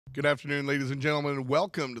Good afternoon, ladies and gentlemen, and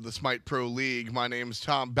welcome to the Smite Pro League. My name is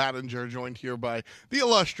Tom Battinger, joined here by the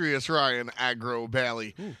illustrious Ryan Agro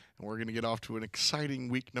Bally. And we're going to get off to an exciting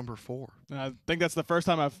week number 4. I think that's the first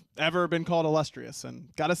time I've ever been called illustrious,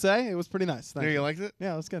 and gotta say, it was pretty nice. Thank Yeah, you. you liked it?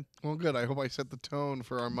 Yeah, it was good. Well, good. I hope I set the tone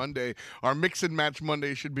for our Monday. Our Mix and Match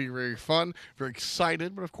Monday should be very fun, very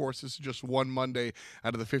excited, but of course, this is just one Monday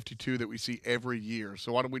out of the 52 that we see every year.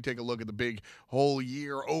 So why don't we take a look at the big whole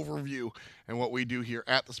year overview and what we do here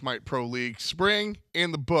at the Smite Pro League. Spring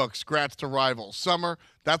in the books. Grats to Rival. Summer,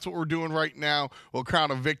 that's what we're doing right now. We'll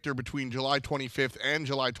crown a victor between July 25th and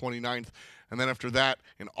July 29th. And then after that,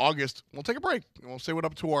 in August, we'll take a break. And we'll say what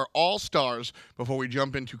up to our All-Stars before we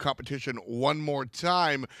jump into competition one more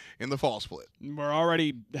time in the fall split. We're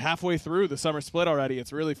already halfway through the summer split already.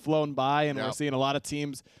 It's really flown by, and we're seeing a lot of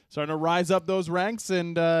teams starting to rise up those ranks,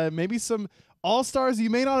 and maybe some all-stars you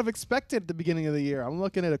may not have expected at the beginning of the year. I'm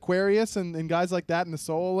looking at Aquarius and guys like that in the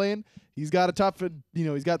solo lane. He's got a tough,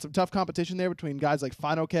 he's got some tough competition there between guys like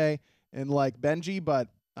FineOK and like Benji, but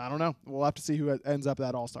I don't know. We'll have to see who ends up at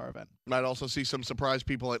that all-star event. Might also see some surprise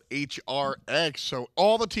people at HRX. So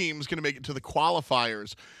all the teams going to make it to the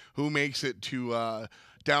qualifiers. Who makes it to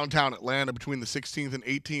downtown Atlanta between the 16th and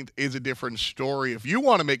 18th is a different story. If you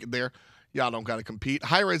want to make it there, y'all don't got to compete.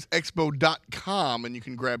 hi-rezexpo.com, and you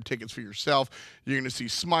can grab tickets for yourself. You're going to see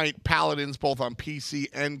Smite, Paladins, both on PC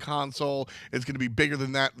and console. It's going to be bigger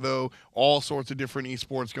than that, though. All sorts of different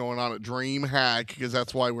esports going on at DreamHack, because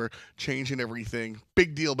that's why we're changing everything.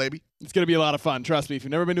 Big deal, baby. It's going to be a lot of fun. Trust me. If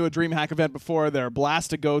you've never been to a DreamHack event before, they're a blast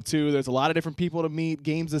to go to. There's a lot of different people to meet,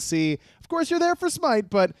 games to see. Of course, you're there for Smite,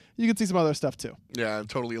 but you can see some other stuff, too. Yeah,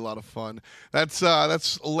 totally a lot of fun. That's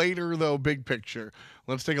later, though, big picture.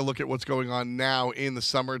 Let's take a look at what's going on now in the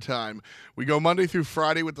summertime. We go Monday through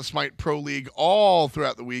Friday with the Smite Pro League all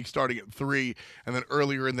throughout the week, starting at 3. And then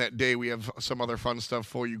earlier in that day, we have some other fun stuff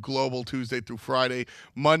for you. Global Tuesday through Friday.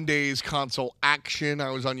 Mondays, console action. I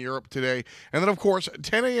was on Europe today. And then, of course,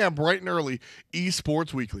 10 a.m. bright and early,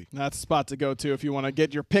 Esports Weekly. That's a spot to go to if you want to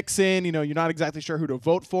get your picks in. You're not exactly sure who to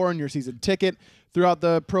vote for in your season ticket. Throughout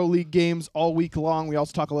the Pro League games all week long. We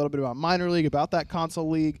also talk a little bit about Minor League, about that console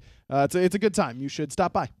league. It's a good time. You should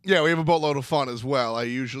stop by. Yeah, we have a boatload of fun as well. I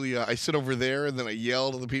usually I sit over there and then I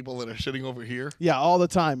yell to the people that are sitting over here. Yeah, all the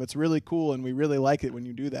time. It's really cool, and we really like it when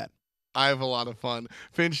you do that. I have a lot of fun.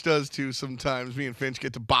 Finch does too sometimes. Me and Finch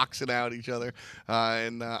get to box it out each other,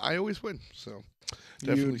 and I always win. So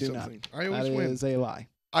definitely you do something. Not. I always win. That is a lie.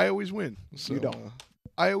 I always win. So, you don't.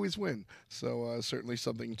 I always win. So certainly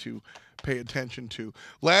something to pay attention to.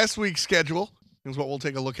 Last week's schedule is what we'll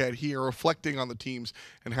take a look at here, reflecting on the teams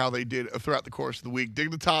and how they did throughout the course of the week.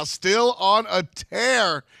 Dignitas still on a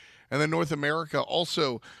tear. And then North America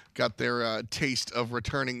also got their taste of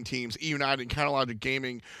returning teams. E-United and Counterlogic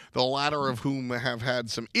Gaming, the latter of whom have had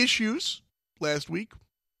some issues last week.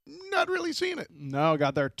 Not really seeing it. No,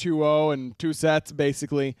 got their 2-0 and 2 sets,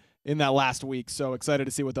 basically, in that last week. So excited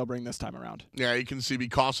to see what they'll bring this time around. Yeah, you can see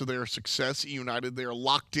because of their success, United, they're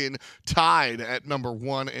locked in, tied at number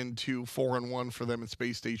 1 and 2, 4-1 for them at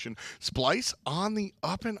Space Station. Splice on the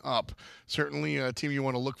up and up. Certainly a team you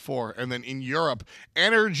want to look for. And then in Europe,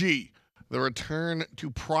 Energy, the return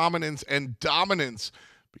to prominence and dominance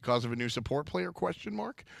because of a new support player, ?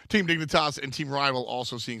 Team Dignitas and Team Rival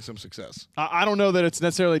also seeing some success. I don't know that it's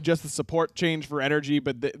necessarily just the support change for Energy,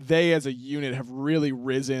 but they as a unit have really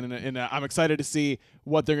risen, and I'm excited to see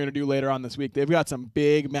what they're going to do later on this week. They've got some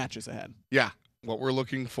big matches ahead. Yeah. What we're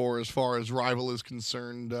looking for as far as Rival is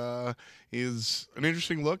concerned is an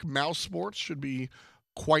interesting look. Mouse Sports should be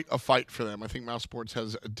quite a fight for them. I think Mouse Sports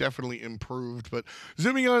has definitely improved. But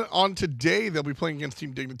zooming on today, they'll be playing against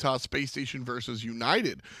Team Dignitas, Space Station versus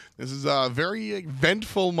United. This is a very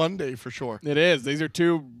eventful Monday for sure. It is. These are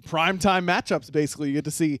 2 primetime matchups, basically. You get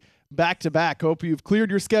to see back-to-back. Hope you've cleared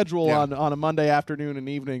your schedule on a Monday afternoon and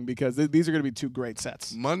evening, because these are going to be 2 great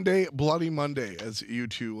sets. Monday, Bloody Monday, as you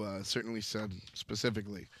two certainly said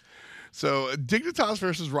specifically. So Dignitas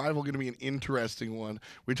versus Rival going to be an interesting one.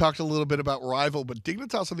 We talked a little bit about Rival, but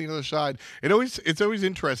Dignitas on the other side, it's always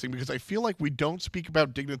interesting because I feel like we don't speak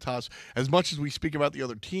about Dignitas as much as we speak about the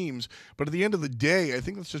other teams. But at the end of the day, I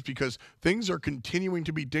think that's just because things are continuing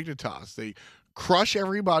to be Dignitas. They crush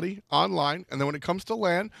everybody online, and then when it comes to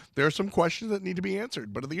LAN, there are some questions that need to be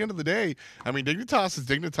answered. But at the end of the day, I mean, Dignitas is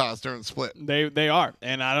Dignitas during the split. They are,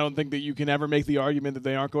 and I don't think that you can ever make the argument that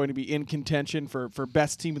they aren't going to be in contention for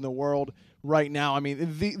best team in the world right now. I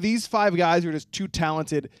mean, these 5 guys are just too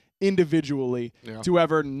talented individually to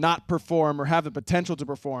ever not perform or have the potential to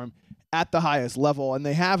perform at the highest level, and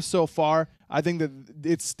they have so far. I think that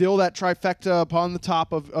it's still that trifecta upon the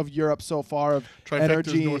top of Europe so far of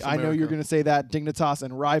energy. I know you're going to say that, Dignitas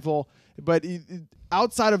and Rival. But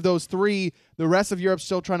outside of those three, the rest of Europe's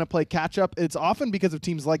still trying to play catch-up. It's often because of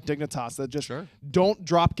teams like Dignitas that just don't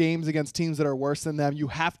drop games against teams that are worse than them. You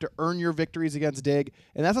have to earn your victories against Dig,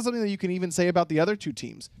 and that's not something that you can even say about the other two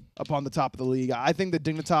teams upon the top of the league. I think that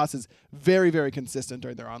Dignitas is very, very consistent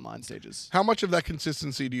during their online stages. How much of that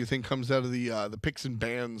consistency do you think comes out of the picks and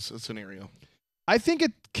bans scenario? I think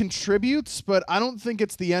it contributes, but I don't think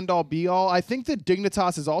it's the end-all, be-all. I think that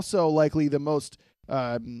Dignitas is also likely the most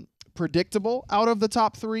predictable out of the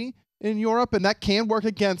top three in Europe, and that can work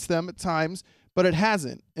against them at times, but it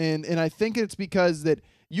hasn't. And I think it's because that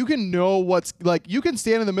you can know what's like. You can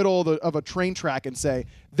stand in the middle of a train track and say,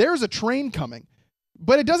 there's a train coming,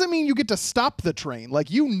 but it doesn't mean you get to stop the train. Like,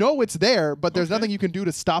 you know it's there, but there's nothing you can do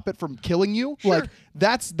to stop it from killing you. Sure. Like,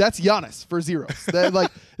 that's Janus for Zyrhoes.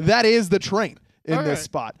 That is the train in this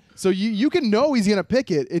spot. So you can know he's going to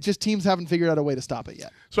pick it. It's just teams haven't figured out a way to stop it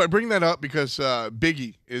yet. So I bring that up because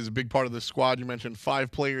Biggie is a big part of the squad. You mentioned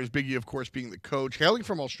 5 players. Biggie, of course, being the coach, hailing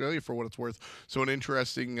from Australia for what it's worth. So an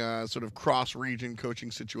interesting sort of cross-region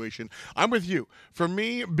coaching situation. I'm with you. For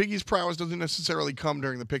me, Biggie's prowess doesn't necessarily come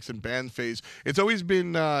during the picks and ban phase. It's always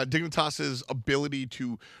been Dignitas's ability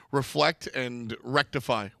to reflect and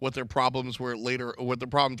rectify what their problems were later, or what the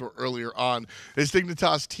problems were earlier on. This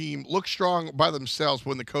Dignitas team looks strong by themselves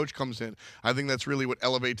when the coach comes in. I think that's really what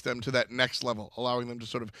elevates them to that next level, allowing them to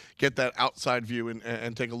sort of get that outside view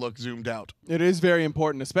and take a look zoomed out. It is very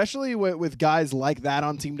important, especially with guys like that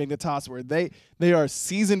on Team Dignitas, where they are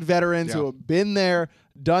seasoned veterans who have been there,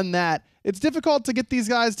 done that. It's difficult to get these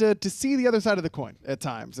guys to see the other side of the coin at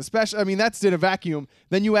times, especially, I mean, that's in a vacuum.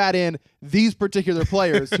 Then you add in these particular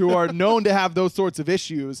players who are known to have those sorts of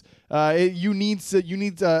issues. You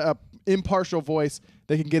need a impartial voice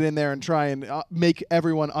that can get in there and try and make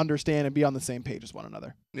everyone understand and be on the same page as one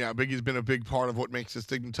another. Yeah, Biggie's been a big part of what makes this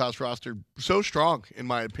Dignitas roster so strong, in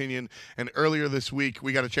my opinion. And earlier this week,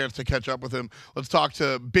 we got a chance to catch up with him. Let's talk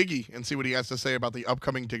to Biggie and see what he has to say about the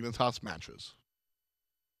upcoming Dignitas matches.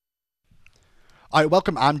 All right,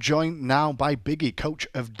 welcome. I'm joined now by Biggie, coach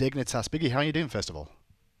of Dignitas. Biggie, how are you doing, first of all?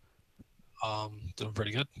 Doing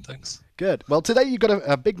pretty good, thanks. Good. Well, today you've got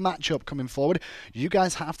a big matchup coming forward. You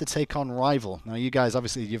guys have to take on Rival. Now, you guys,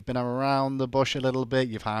 obviously, you've been around the bush a little bit.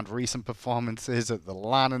 You've had recent performances at the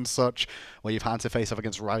LAN and such, where you've had to face off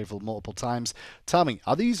against Rival multiple times. Tell me,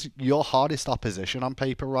 are these your hardest opposition on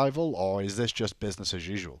paper, Rival, or is this just business as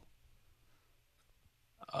usual?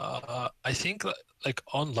 I think, like,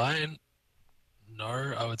 online,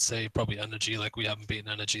 no, I would say probably Energy. Like, we haven't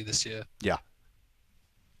beaten Energy this year. Yeah.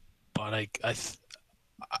 But I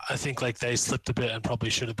think like they slipped a bit and probably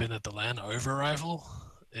should have been at the LAN over Rival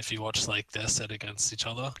if you watch like their set against each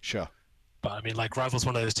other. Sure. But I mean, like, Rival's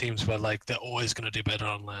one of those teams where like they're always going to do better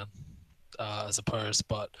on LAN as opposed.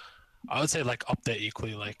 But I would say like up there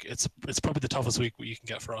equally. Like it's probably the toughest week you can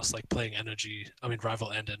get for us, like playing Energy. I mean,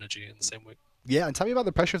 Rival and Energy in the same week. Yeah, and tell me about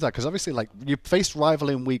the pressure of that, because obviously like you faced Rival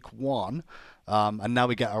in week 1, and now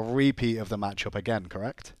we get a repeat of the matchup again,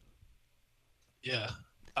 correct? Yeah.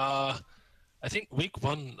 I think week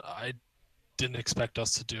 1, I didn't expect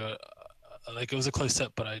us to do it. Like, it was a close set,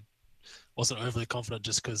 but I wasn't overly confident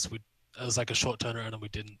just because it was like a short turnaround and we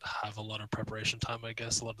didn't have a lot of preparation time, I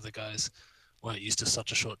guess. A lot of the guys weren't used to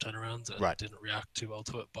such a short turnaround and didn't react too well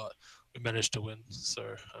to it, but we managed to win.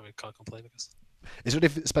 So, I mean, can't complain, I guess. Is there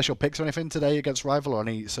any special picks or anything today against Rival, or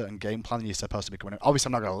any certain game plan you're supposed to be coming in? Obviously,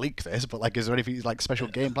 I'm not going to leak this, but like, is there anything like special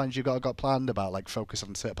game plans you got planned about, like focus on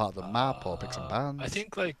a certain part of the map or picks and bans? I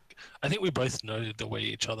think we both know the way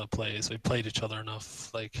each other plays. We played each other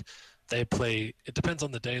enough. Like, they play. It depends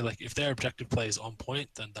on the day. Like, if their objective play is on point,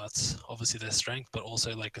 then that's obviously their strength. But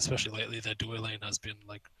also, like, especially lately, their duo lane has been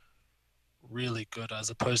like really good. As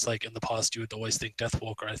opposed to, like, in the past, you would always think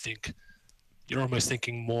Deathwalker. I think you're almost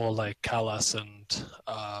thinking more like Kalas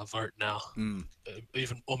and Vert now,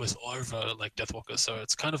 even almost over like Deathwalker. So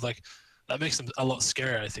it's kind of like that makes them a lot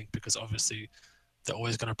scarier, I think, because obviously they're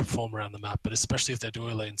always going to perform around the map, but especially if their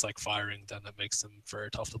duo lane's like firing, then it makes them very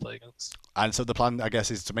tough to play against. And so the plan, I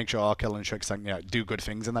guess, is to make sure Arkkyl and Trixtank do good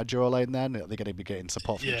things in that duo lane. Then are they going to be getting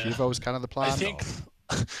support from Qvo? Is kind of the plan.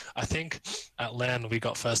 I think at LAN we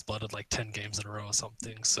got first blood at like 10 games in a row or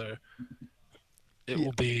something. So it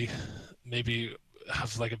will be maybe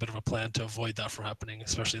have like a bit of a plan to avoid that from happening,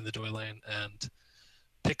 especially in the duo lane. And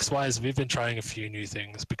picks wise, we've been trying a few new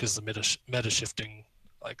things because the meta shifting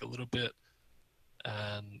like a little bit,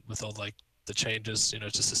 and with all like the changes,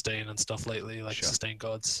 to sustain and stuff lately, like sustain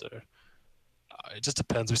gods. So it just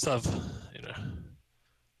depends. We still have,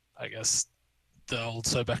 I guess the old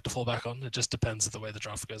Sobek to fall back on. It just depends on the way the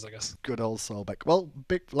draft goes, I guess. Good old Solbeck. Well,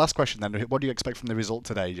 big last question then. What do you expect from the result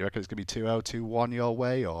today? Do you reckon it's going to be 2-0, 2-1 your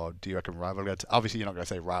way, or do you reckon Rival going to... Obviously, you're not going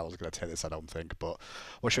to say Rival's going to take this, I don't think, but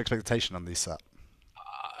what's your expectation on this set?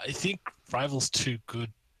 I think Rival's too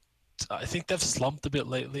good. I think they've slumped a bit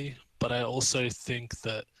lately, but I also think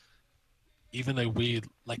that even though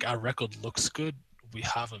our record looks good, we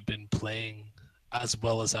haven't been playing as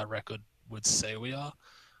well as our record would say we are.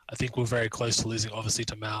 I think we're very close to losing, obviously,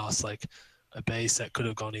 to Mouse. Like, a base set could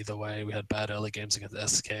have gone either way. We had bad early games against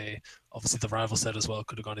SK. Obviously, the Rival set as well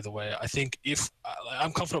could have gone either way. I think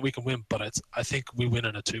I'm confident we can win, but I think we win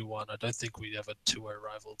in a 2-1. I don't think we have a 2-0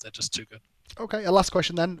 Rival. They're just too good. Okay, a last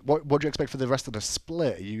question then. What do you expect for the rest of the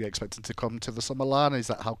split? Are you expecting to come to the Summer LAN? Is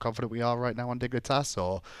that how confident we are right now on Dignitas,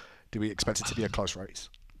 or do we expect it to be a close race?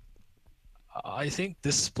 I think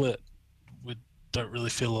this split, we don't really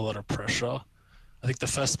feel a lot of pressure. I think the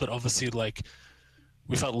first split, obviously,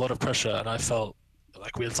 we felt a lot of pressure, and I felt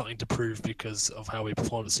like we had something to prove because of how we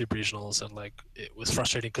performed at Super Regionals, and it was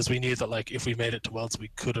frustrating because we knew that if we made it to Worlds,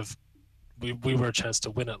 we were a chance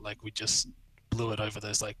to win it. We just blew it over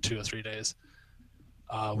those 2 or 3 days.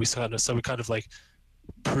 We kind of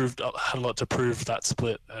proved had a lot to prove that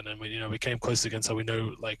split, and then we came close again, so we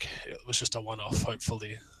know it was just a one-off.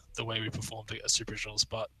 Hopefully, the way we performed at Super Regionals,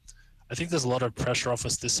 but I think there's a lot of pressure off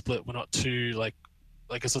us this split. We're not too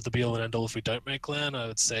it's not the be all and end all if we don't make LAN. I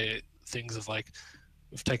would say things of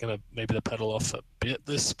we've taken maybe the pedal off a bit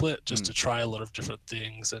this split just to try a lot of different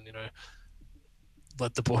things and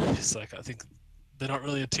let the boys I think they're not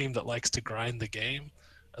really a team that likes to grind the game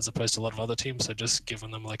as opposed to a lot of other teams. So just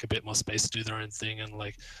giving them a bit more space to do their own thing and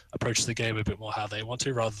approach the game a bit more how they want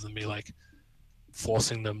to, rather than me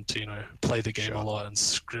forcing them to play the game a lot and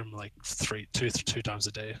scrim two times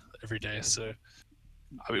a day every day. So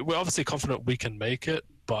I mean, we're obviously confident we can make it,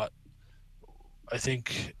 but I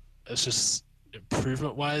think it's just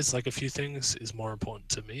improvement wise, a few things is more important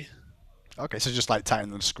to me. Okay, so just tightening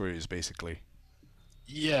the screws basically.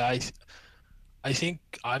 Yeah, I think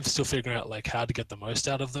I'm still figuring out how to get the most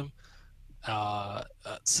out of them at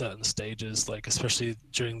certain stages, especially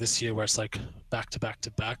during this year where it's back to back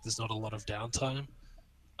to back. There's not a lot of downtime.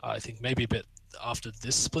 I think maybe a bit after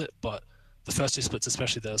this split, but the first 2 splits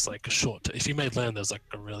especially, there's a short. If you made LAN, there's a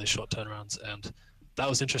really short turnarounds, and that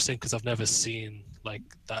was interesting because I've never seen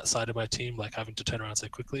that side of my team having to turn around so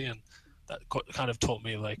quickly, and that kind of taught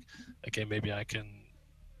me okay, maybe I can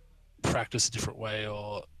practice a different way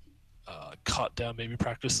or cut down maybe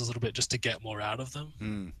practice a little bit just to get more out of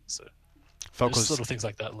them. So focus just little things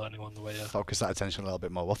like that, learning along the way. Yeah. Focus that attention a little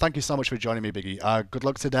bit more. Well, thank you so much for joining me, Biggie. Good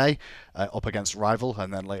luck today up against Rival,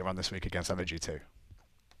 and then later on this week against Energy 2.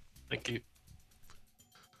 Thank you.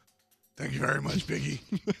 Thank you very much, Biggie.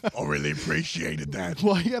 I really appreciated that.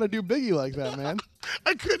 Why you gotta do Biggie like that, man?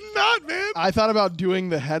 I could not, man. I thought about doing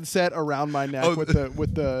the headset around my neck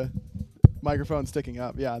with the microphone sticking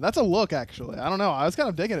up. Yeah, that's a look, actually. I don't know. I was kind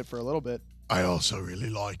of digging it for a little bit. I also really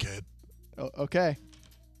like it. Okay.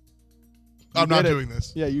 I'm not doing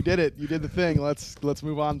this. Yeah, you did it. You did the thing. Let's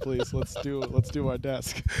move on, please. Let's do our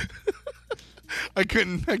desk. I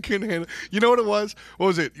couldn't handle. You know what it was? What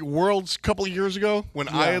was it? Worlds a couple of years ago when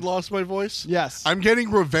I had lost my voice? Yes. I'm getting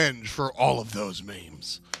revenge for all of those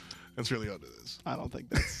memes. That's really what it is. I don't think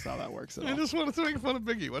that's how that works at all. I just wanted to make fun of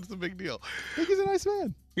Biggie. What's the big deal? Biggie's a nice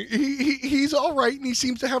man. He's all right, and he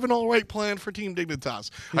seems to have an all right plan for Team Dignitas.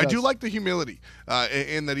 I do like the humility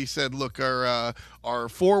in that he said, "Look, our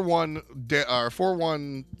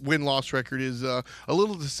 4-1 win-loss record is a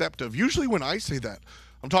little deceptive." Usually, when I say that,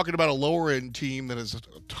 I'm talking about a lower-end team that has a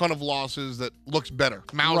ton of losses that looks better.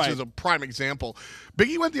 Mouse is a prime example.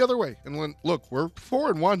 Biggie went the other way and went, look, we're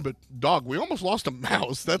 4-1, but, dog, we almost lost to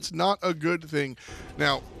Mouse. That's not a good thing.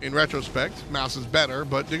 Now, in retrospect, Mouse is better,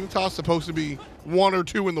 but Dignitas is supposed to be 1 or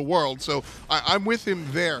 2 in the world, so I'm with him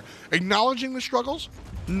there. Acknowledging the struggles,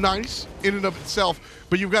 nice in and of itself,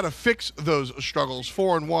 but you've got to fix those struggles.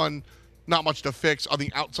 4-1. Not much to fix on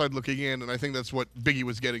the outside looking in, and I think that's what Biggie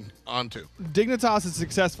was getting onto. Dignitas is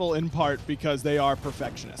successful in part because they are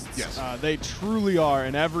perfectionists. Yes. They truly are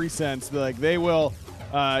in every sense. They will,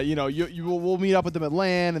 we'll meet up with them at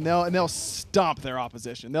LAN, and they'll stomp their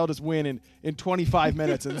opposition. They'll just win in 25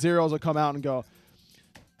 minutes, and Zyrhoes will come out and go,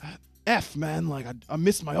 F, man, I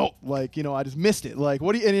missed my ult. I just missed it.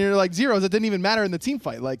 What do you, and you're like, Zyrhoes, it didn't even matter in the team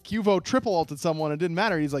fight. Qvo triple ulted someone, it didn't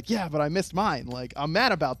matter. He's like, yeah, but I missed mine. I'm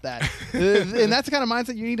mad about that. And that's the kind of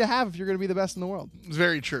mindset you need to have if you're going to be the best in the world. It's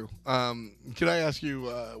very true. Can I ask you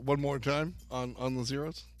one more time on the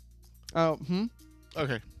Zyrhoes? Oh,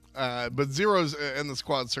 Okay. But Zyrhoes and the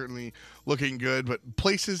squad certainly looking good, but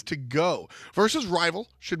places to go. Versus Rival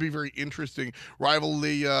should be very interesting. Rival,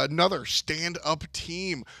 another stand-up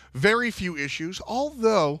team. Very few issues,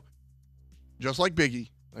 although, just like Biggie,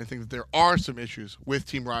 I think that there are some issues with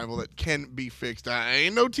Team Rival that can be fixed.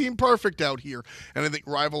 Ain't no team perfect out here, and I think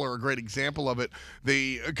Rival are a great example of it.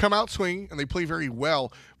 They come out swinging, and they play very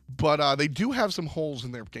well, but they do have some holes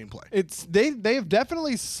in their gameplay. They have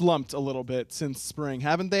definitely slumped a little bit since spring,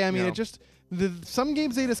 haven't they? I mean, it just some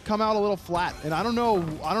games they just come out a little flat, and I don't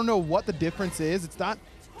know what the difference is. It's not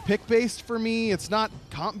pick based for me. It's not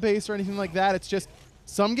comp based or anything like that. It's just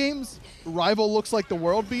some games Rival looks like the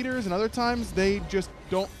world beaters, and other times they just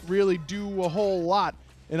don't really do a whole lot.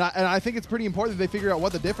 And I think it's pretty important that they figure out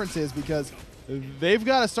what the difference is, because they've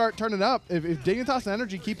got to start turning up. If Dignitas and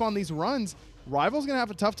Energy keep on these runs, Rival's going to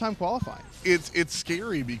have a tough time qualifying. It's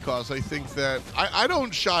scary, because I think that I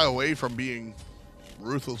don't shy away from being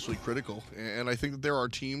ruthlessly critical, and I think that there are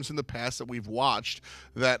teams in the past that we've watched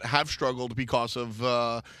that have struggled because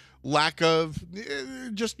of lack of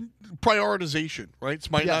just prioritization, right?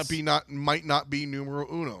 Might not be numero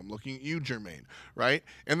uno. I'm looking at you, Jermaine, right?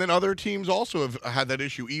 And then other teams also have had that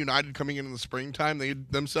issue. United coming in the springtime, they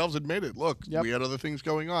themselves admitted, look, we had other things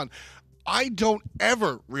going on. I don't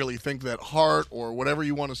ever really think that Heart or whatever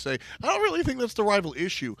you want to say, I don't really think that's the Rival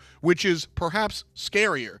issue, which is perhaps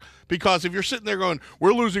scarier. Because if you're sitting there going,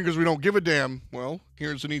 we're losing because we don't give a damn, well,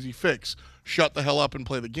 here's an easy fix. Shut the hell up and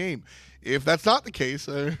play the game. If that's not the case,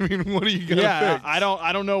 I mean, what are you going to fix? I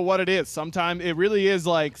don't know what it is. Sometimes it really is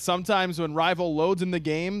like sometimes when Rival loads in the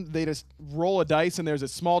game, they just roll a dice and there's a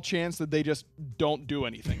small chance that they just don't do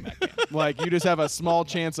anything that game. Like you just have a small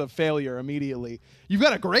chance of failure immediately. You've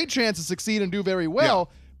got a great chance to succeed and do very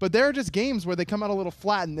well, but there are just games where they come out a little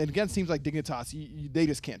flat, and against teams like Dignitas, they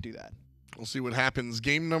just can't do that. We'll see what happens.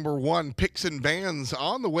 Game number 1, picks and bans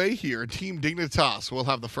on the way here. Team Dignitas will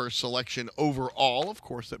have the first selection overall. Of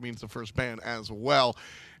course, that means the first ban as well.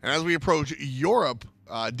 And as we approach Europe,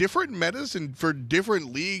 different metas and for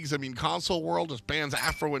different leagues. I mean, Console World just bans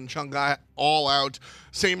Afro and Chunga all out.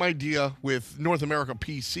 Same idea with North America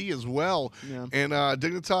PC as well. Yeah. And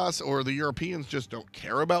Dignitas or the Europeans just don't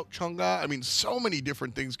care about Chunga. I mean, so many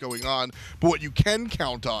different things going on. But what you can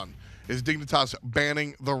count on is Dignitas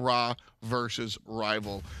banning the Ra versus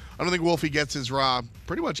Rival. I don't think Wlfy gets his Ra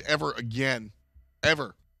pretty much ever again.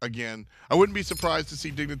 Ever again. I wouldn't be surprised to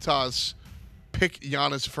see Dignitas pick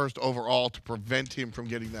Janus first overall to prevent him from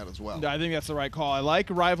getting that as well. I think that's the right call. I like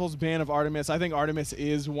Rival's ban of Artemis. I think Artemis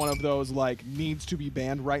is one of those like needs to be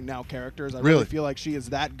banned right now characters. I really feel like she is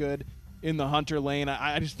that good in the Hunter lane.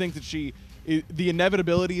 I just think that the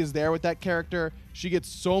inevitability is there with that character. She gets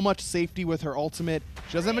so much safety with her ultimate.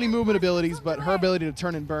 She doesn't have any movement abilities, but her ability to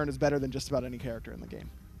turn and burn is better than just about any character in the game.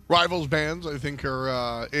 Rivals bans, I think,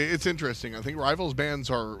 are it's interesting. I think Rivals bans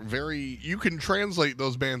are very... You can translate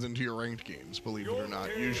those bans into your ranked games, believe it or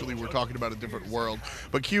not. Usually we're talking about a different world.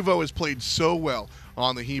 But Qvo has played so well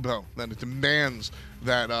on the Hebo that it demands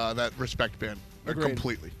that respect ban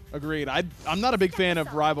completely. Agreed. I'm not a big fan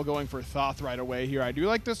of Rival going for Thoth right away here. I do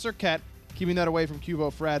like the Serqet, keeping that away from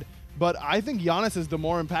QvoFred. But I think Janus is the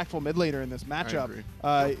more impactful mid laner in this matchup.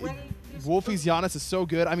 Wlfy's Janus is so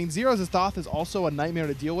good. I mean, Zyrhoes' Thoth is also a nightmare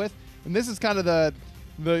to deal with. And this is kind of the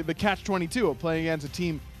catch-22 of playing against a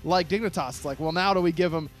team like Dignitas. It's like, well, now do we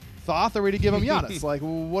give him Thoth or do we give him Janus? Like,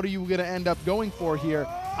 well, what are you going to end up going for here?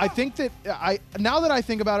 I think that now that I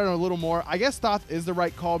think about it a little more, I guess Thoth is the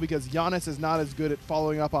right call because Janus is not as good at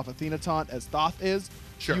following up off Athena taunt as Thoth is.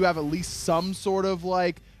 Sure. You have at least some sort of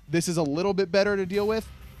like, this is a little bit better to deal with.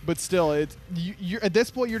 But still, you're at this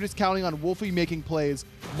point, you're just counting on Wlfy making plays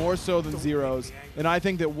more so than Zyrhoes. And I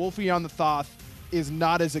think that Wlfy on the Thoth is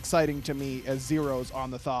not as exciting to me as Zyrhoes on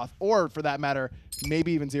the Thoth, or for that matter,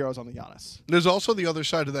 maybe even Zyrhoes on the Janus. There's also the other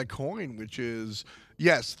side of that coin, which is,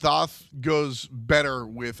 yes, Thoth goes better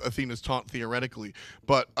with Athena's taunt theoretically,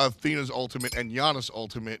 but Athena's ultimate and Janus'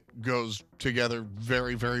 ultimate goes together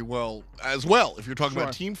very, very well as well, if you're talking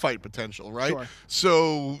about team fight potential, right?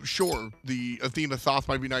 So, sure, the Athena Thoth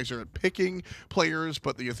might be nicer at picking players,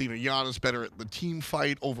 but the Athena Janus better at the team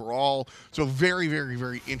fight overall. So very, very,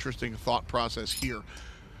 very interesting thought process here.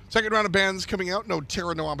 Second round of bans coming out. No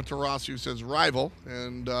Terra, no Amaterasu, says Rival.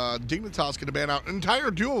 And Dignitas going to ban out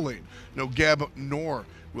entire dual lane. No Geb, nor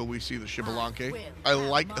will we see the Xbalanque. I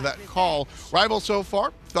like that call. Rival so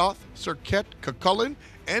far, Thoth, Serqet, Chulainn,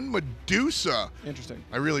 and Medusa. Interesting.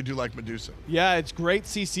 I really do like Medusa. Yeah, it's great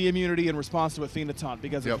CC immunity in response to Athena taunt,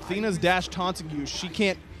 because if Athena's dash taunting you, she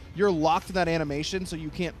can't, you're locked to that animation, so you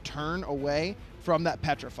can't turn away from that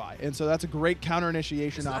petrify. And so that's a great counter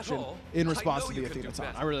initiation option in response to the Athena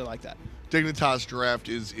taunt. I really like that. Dignitas draft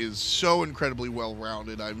is so incredibly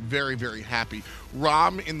well-rounded. I'm very, very happy.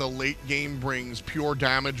 Ram in the late game brings pure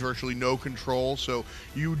damage, virtually no control, so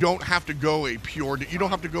you don't have to go a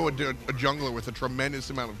jungler with a tremendous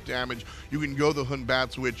amount of damage. You can go the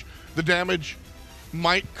Batz, which the damage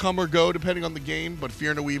might come or go depending on the game, but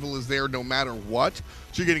Fear No Evil is there no matter what.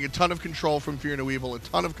 So you're getting a ton of control from Fear No Evil, a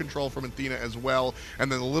ton of control from Athena as well, and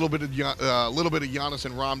then a little bit of Janus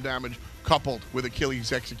and Ram damage coupled with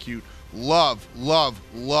Achilles execute. Love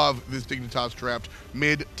this Dignitas draft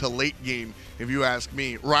mid to late game, if you ask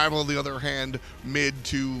me. Rival, on the other hand, mid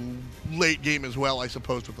to late game as well, I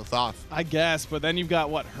suppose, with the Thoth. I guess, but then you've got,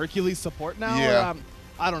 what, Hercules support now? Yeah.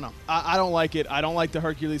 I don't know. I don't like it. I don't like the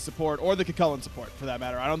Hercules support or the Chulainn support, for that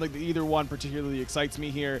matter. I don't think that either one particularly excites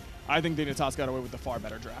me here. I think Dignitas got away with the far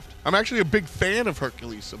better draft. I'm actually a big fan of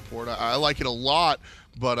Hercules support. I like it a lot,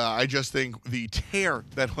 but I just think the tear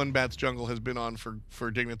that Batz jungle has been on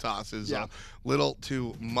for Dignitas is a little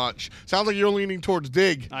too much. Sounds like you're leaning towards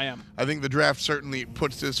Dig. I am. I think the draft certainly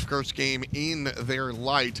puts this first game in their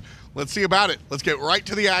light. Let's see about it. Let's get right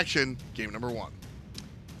to the action. Game number 1.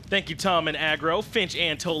 Thank you, Tom and Aggro. Finch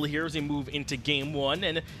and Tola here as we move into Game 1.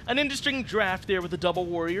 And an interesting draft there with the double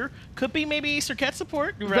warrior. Could be maybe Serqet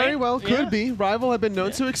support, right? Very well, could be. Rival have been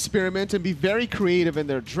known to experiment and be very creative in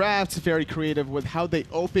their drafts, very creative with how they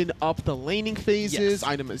open up the laning phases,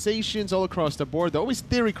 itemizations all across the board. They're always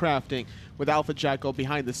theory crafting with Alpha Jackal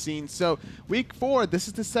behind the scenes. So week 4, this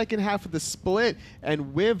is the second half of the split,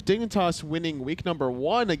 and with Dignitas winning week number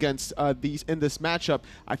 1 against these in this matchup,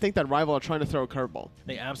 I think that Rival are trying to throw a curveball.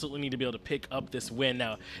 They absolutely need to be able to pick up this win.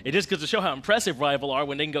 Now, it just goes to show how impressive Rival are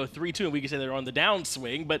when they can go 3-2, and we can say they're on the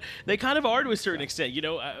downswing, but they kind of are to a certain extent. You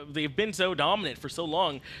know, they've been so dominant for so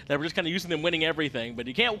long that we're just kind of used to them winning everything, but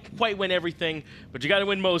you can't quite win everything, but you got to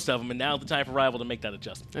win most of them, and now's the time for Rival to make that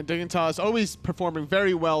adjustment. And Dignitas always performing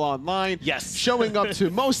very well online. Yes. Showing up to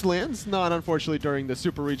most lands, not unfortunately during the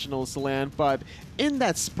Super Regionals land, but in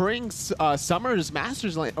that spring, summer's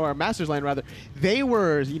Masters land, or Masters land rather, they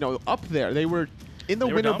were, you know, up there. They were in the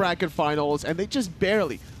winner bracket finals, and they just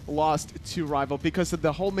barely lost to Rival because of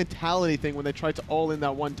the whole mentality thing when they tried to all in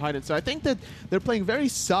that one Titan. So I think that they're playing very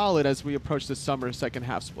solid as we approach the summer second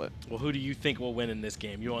half split. Well, who do you think will win in this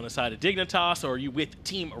game? You on the side of Dignitas, or are you with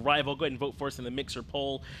Team Rival? Go ahead and vote for us in the Mixer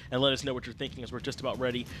poll and let us know what you're thinking as we're just about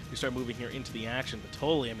ready to start moving here into the action. But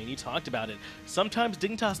totally, I mean, you talked about it. Sometimes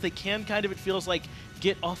Dignitas, they can kind of, it feels like,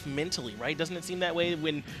 get off mentally, right? Doesn't it seem that way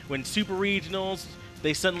when Super Regionals,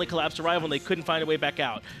 they suddenly collapse to Rival and they couldn't find a way back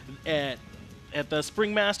out? At the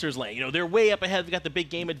Spring Masters lane, you know, they're way up ahead. They got the big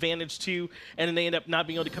game advantage too, and then they end up not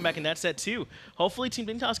being able to come back in that set too. Hopefully, Team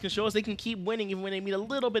Dignitas can show us they can keep winning even when they meet a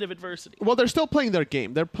little bit of adversity. Well, they're still playing their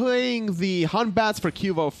game. They're playing the Batz for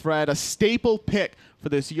QvoFred, a staple pick for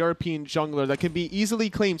this European jungler that can be easily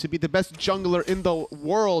claimed to be the best jungler in the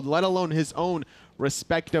world, let alone his own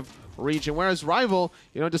respective region. Whereas Rival,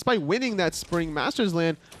 you know, despite winning that Spring Masters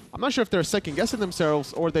land, I'm not sure if they're second-guessing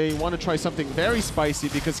themselves or they want to try something very spicy,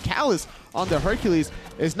 because Callus on the Hercules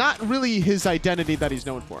is not really his identity that he's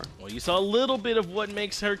known for. Well, you saw a little bit of what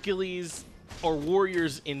makes Hercules or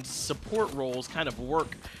warriors in support roles kind of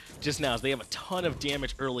work just now, as they have a ton of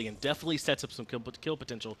damage early and definitely sets up some kill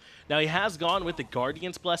potential. Now, he has gone with the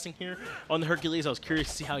Guardian's Blessing here on the Hercules. I was curious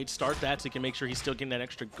to see how he'd start that so he can make sure he's still getting that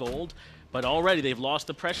extra gold. But already they've lost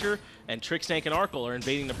the pressure, and Trixtank and Arkkyl are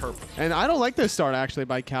invading the purple. And I don't like this start, actually,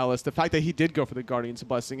 by Callus. The fact that he did go for the Guardian's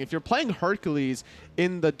Blessing. If you're playing Hercules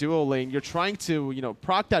in the duo lane, you're trying to, you know,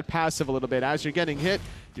 proc that passive a little bit. As you're getting hit,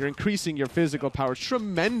 you're increasing your physical power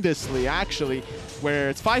tremendously, actually, where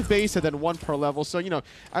it's 5 base and then 1 per level. So, you know,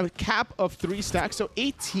 a cap of 3 stacks. So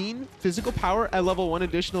 18 physical power at level 1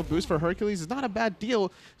 additional boost for Hercules is not a bad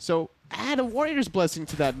deal. So add a Warrior's Blessing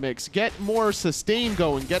to that mix. Get more sustain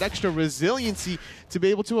going. Get extra resiliency to be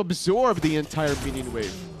able to absorb the entire minion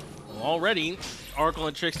wave. Well, already, Arkkyl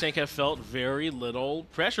and Trixtank have felt very little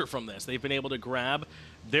pressure from this. They've been able to grab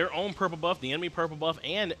their own purple buff, the enemy purple buff,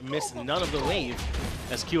 and miss none of the wave,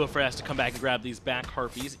 as QvoFred has to come back and grab these back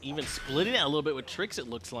Harpies, even splitting out a little bit with Trix, it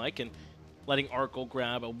looks like, and letting Arkkyl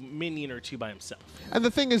grab a minion or 2 by himself. And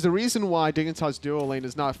the thing is, the reason why Dignitas duo lane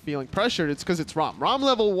is not feeling pressured, it's because it's Ram. Ram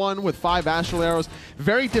level 1 with 5 astral arrows.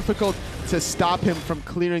 Very difficult to stop him from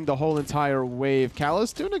clearing the whole entire wave.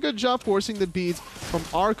 Callus doing a good job forcing the beads from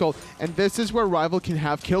Arkkyl, and this is where Rival can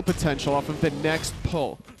have kill potential off of the next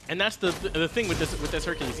pull. And that's the thing with this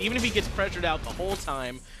Hercules. Even if he gets pressured out the whole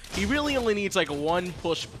time, he really only needs like one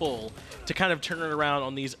push-pull to kind of turn it around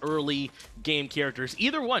on these early game characters.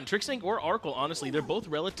 Either one, Trixtank or Arkkyl, honestly, they're both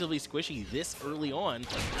relatively squishy this early on.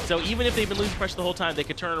 So even if they've been losing pressure the whole time, they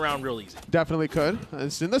could turn it around real easy. Definitely could.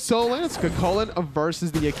 It's in the solo lane. It's Chulainn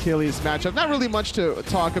versus the Achilles matchup. Not really much to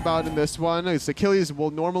talk about in this one. It's Achilles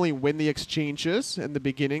will normally win the exchanges in the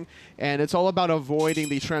beginning, and it's all about avoiding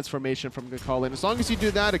the transformation from Chulainn. As long as you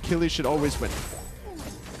do that, Achilles should always win.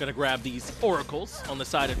 Gonna grab these oracles on the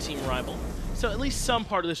side of Team Rival. So at least some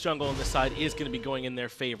part of this jungle on this side is going to be going in their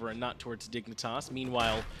favor and not towards Dignitas.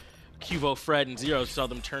 Meanwhile, QvoFred and Zyrhoes saw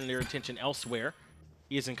them turn their attention elsewhere.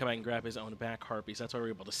 He isn't come out and grab his own back harpies. That's why we're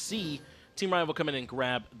able to see Team Rival come in and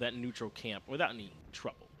grab that neutral camp without any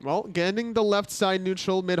trouble. Well, getting the left side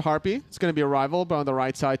neutral mid Harpy. It's going to be a rival, but on the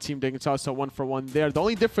right side, Team Dignitas, so 1-for-1 there. The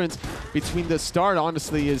only difference between the start,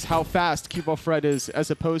 honestly, is how fast QvoFred is as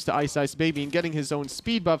opposed to iceicebaby, and getting his own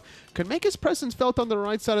speed buff could make his presence felt on the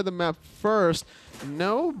right side of the map first.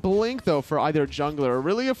 No blink, though, for either jungler.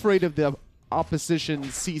 Really afraid of the opposition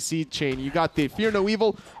CC chain. You got the Fear No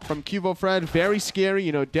Evil from QvoFred, very scary,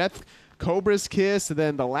 you know, Death, Cobra's Kiss, and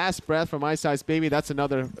then the last breath from iceicebaby. That's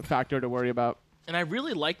another factor to worry about. And I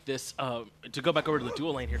really like this, to go back over to the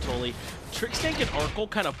dual lane here, Totally. Trixtank and Arkkyl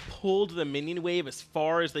kind of pulled the minion wave as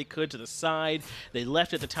far as they could to the side. They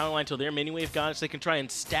left at the tower line until their minion wave got it, so they can try and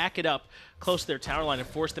stack it up close to their tower line and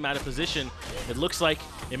force them out of position. It looks like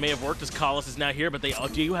it may have worked as Collis is now here, but they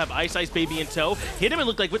do have iceicebaby in tow. Hit him, it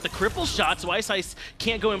looked like, with the cripple shot, so Iceice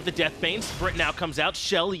can't go in with the death bane. Sprint now comes out.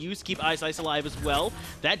 Shell used to keep Iceice alive as well.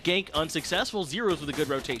 That gank unsuccessful. Zyrhoes with a good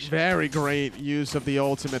rotation. Very great use of the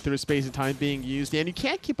ultimate through space and time being used, and you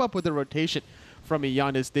can't keep up with the rotation from a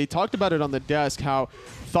Janus. They talked about it on the desk, how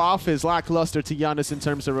Thoth is lackluster to Janus in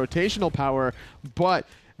terms of rotational power, but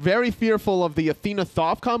very fearful of the Athena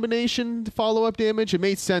Thoth combination follow-up damage. It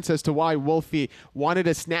made sense as to why Wlfy wanted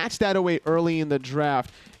to snatch that away early in the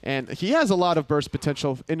draft. And he has a lot of burst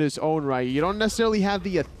potential in his own right. You don't necessarily have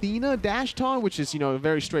the Athena dash taunt, which is, you know,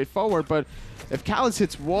 very straightforward, but if Callis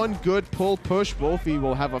hits one good pull push, Wlfy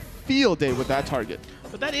will have a field day with that target.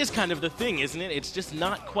 But that is kind of the thing, isn't it? It's just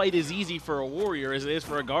not quite as easy for a warrior as it is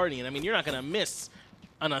for a guardian. I mean, you're not going to miss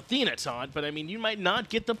an Athena taunt, but I mean, you might not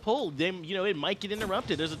get the pull. Then, you know, it might get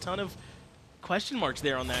interrupted. There's a ton of question marks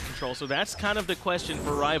there on that control. So that's kind of the question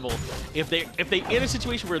for Rival. If they in a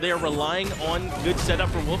situation where they're relying on good setup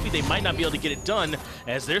for Wlfy, they might not be able to get it done,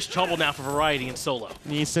 as there's trouble now for Variety in solo.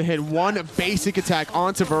 Needs to hit one basic attack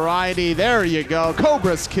onto Variety. There you go.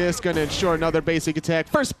 Cobra's Kiss going to ensure another basic attack.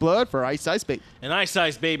 First blood for iceicebaby. And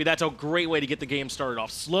iceicebaby, that's a great way to get the game started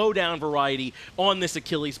off. Slow down Variety on this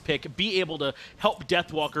Achilles pick. Be able to help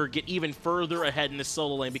Deathwalker get even further ahead in the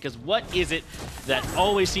solo lane, because what is it that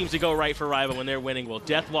always seems to go right for Rival when they're winning? Well,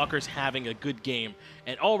 Deathwalker's having a good game,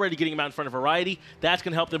 and already getting him out in front of Variety, that's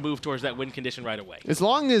going to help them move towards that win condition right away. As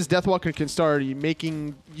long as Deathwalker can start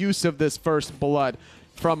making use of this first blood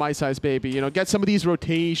from iceicebaby, you know, get some of these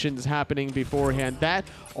rotations happening beforehand. That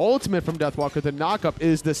ultimate from Deathwalker, the knockup,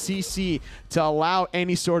 is the CC to allow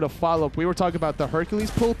any sort of follow-up. We were talking about the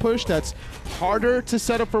Hercules pull push. That's harder to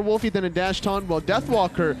set up for Wlfy than a dash taunt. Well,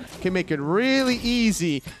 Deathwalker can make it really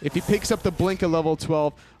easy if he picks up the blink at level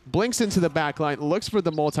 12, blinks into the backline, looks for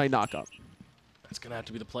the multi-knockup. That's going to have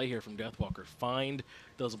to be the play here from Deathwalker. Find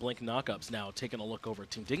those blink knockups. Now, taking a look over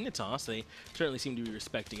at Team Dignitas, they certainly seem to be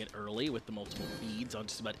respecting it early with the multiple beads on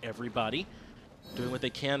just about everybody. Doing what they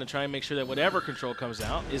can to try and make sure that whatever control comes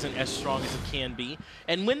out isn't as strong as it can be.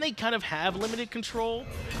 And when they kind of have limited control,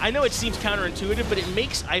 I know it seems counterintuitive, but it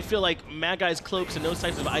makes, I feel like, Mad Guy's cloaks and those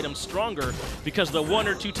types of items stronger, because the one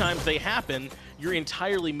or two times they happen, you're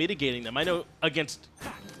entirely mitigating them. I know against,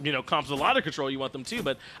 you know, comps with a lot of control, you want them too,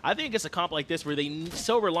 but I think against a comp like this where they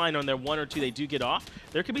so relying on their one or two they do get off,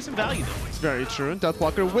 there could be some value there. It's very true.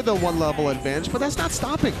 Deathwalker with a one-level advantage, but that's not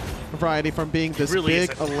stopping Variety from being this really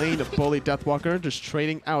big lane bully. Deathwalker just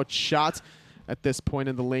trading out shots at this point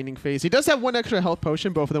in the laning phase. He does have one extra health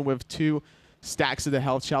potion, both of them with 2 stacks of the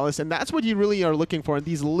health chalice, and that's what you really are looking for in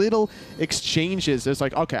these little exchanges. It's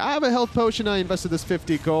like, okay, I have a health potion, I invested this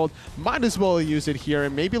 50 gold, might as well use it here,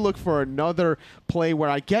 and maybe look for another play where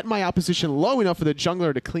I get my opposition low enough for the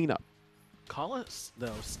jungler to clean up. Collis,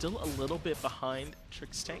 though, still a little bit behind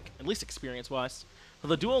Trixtank, at least experience-wise. Well,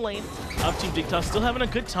 the dual lane of Team Dignitas still having a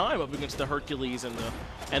good time up against the Hercules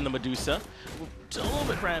and the Medusa. It's a little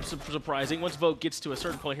bit perhaps surprising. Once Vogue gets to a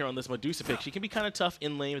certain point here on this Medusa pick, she can be kind of tough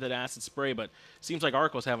in lane with that acid spray, but seems like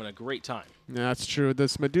Arko's having a great time. Yeah, that's true.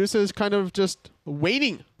 This Medusa is kind of just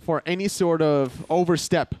waiting for any sort of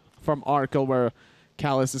overstep from Arkkyl, where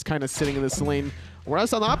Callis is kind of sitting in this lane.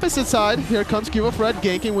 Whereas on the opposite side, here comes QvoFred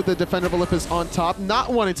ganking with the defender of Olympus on top,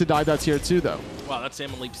 not wanting to dive that tier 2 though. Wow, that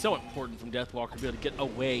salmon leap so important from Deathwalker to be able to get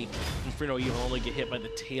away from Frino. You only get hit by the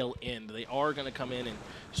tail end. They are going to come in and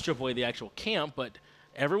strip away the actual camp, but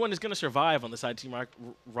everyone is going to survive on the side team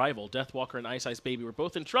rival. Deathwalker and iceicebaby were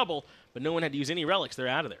both in trouble, but no one had to use any relics. They're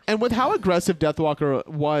out of there. And with how aggressive Deathwalker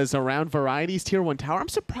was around Variety's tier 1 tower, I'm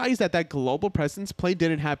surprised that that global presence play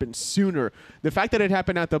didn't happen sooner. The fact that it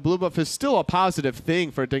happened at the blue buff is still a positive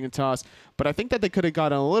thing for Dignitas, but I think that they could have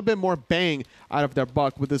gotten a little bit more bang out of their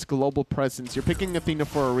buck with this global presence. You're picking Athena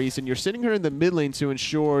for a reason. You're sitting her in the mid lane to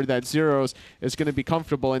ensure that Zyrhoes is going to be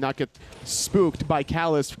comfortable and not get spooked by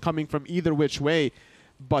Callis coming from either which way.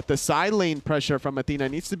 But the side lane pressure from Athena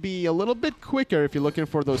needs to be a little bit quicker if you're looking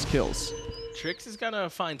for those kills. Trix is going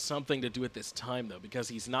to find something to do at this time, though, because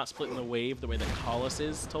he's not splitting the wave the way that Callis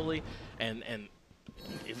is totally. And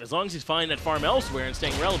as long as he's finding that farm elsewhere and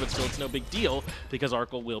staying relevant still, it's no big deal because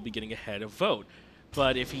Arkkyl will be getting ahead of Vote.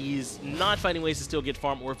 But if he's not finding ways to still get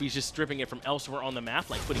farm, or if he's just stripping it from elsewhere on the map,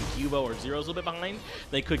 like putting Cuvo or Zyrhoes a little bit behind,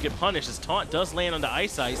 they could get punished, as Taunt does land onto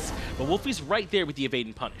Ice, but Wlfy's right there with the evade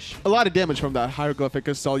and punish. A lot of damage from that hieroglyphic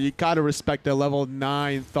assault. You gotta respect the level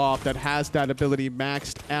 9 Thoth that has that ability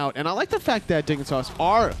maxed out. And I like the fact that Dignitas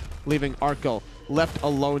are leaving Arkkyl left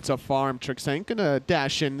alone to farm. Trixtank gonna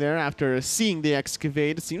dash in there after seeing the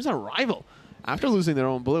excavate. It seems a rival, after losing their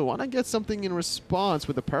own blue, wanna get something in response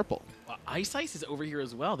with the purple. Ice is over here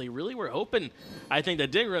as well. They really were hoping, I think,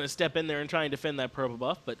 that Dig were going to step in there and try and defend that purple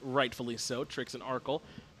buff, but rightfully so. Trix and Arkkyl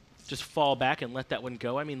just fall back and let that one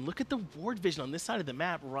go. I mean, look at the ward vision on this side of the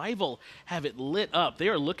map. Rival have it lit up. They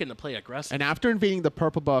are looking to play aggressive. And after invading the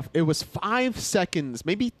purple buff, it was 5 seconds,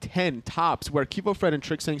 maybe 10 tops, where QvoFred and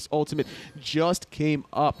Trixtank's ultimate just came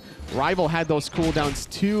up. Rival had those cooldowns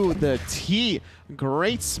to the T.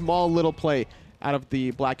 Great small little play out of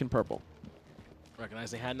the black and purple.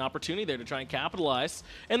 Recognize they had an opportunity there to try and capitalize,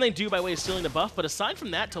 and they do by way of stealing the buff. But aside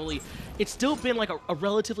from that, totally, it's still been like a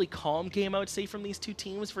relatively calm game, I would say, from these two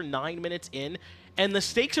teams for 9 minutes in, and the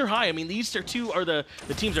stakes are high. I mean, these two are the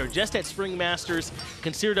teams that are just at Spring Masters,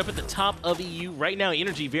 considered up at the top of EU right now.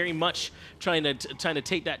 Energy very much trying to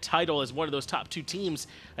take that title as one of those top 2 teams,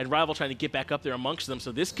 and Rival trying to get back up there amongst them.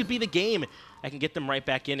 So this could be the game that can get them right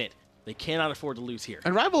back in it. They cannot afford to lose here.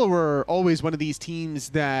 And Rival were always one of these teams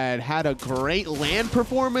that had a great land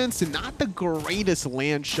performance and not the greatest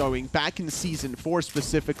land showing back in Season 4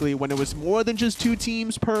 specifically, when it was more than just 2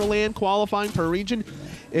 teams per land qualifying per region.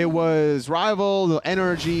 It was Rival, the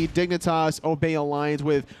Energy, Dignitas, Obey Alliance,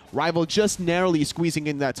 with Rival just narrowly squeezing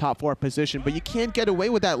in that top 4 position. But you can't get away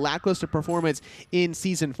with that lackluster performance in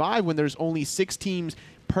Season 5 when there's only 6 teams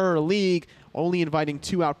per league, only inviting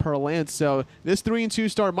 2 out per land. So this 3-2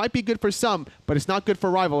 start might be good for some, but it's not good for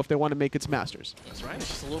Rival if they want to make its Masters. That's right. It's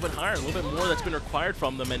just a little bit higher, a little bit more that's been required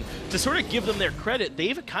from them. And to sort of give them their credit,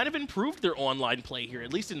 they've kind of improved their online play here,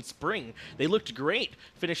 at least in spring. They looked great,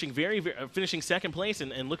 finishing finishing second place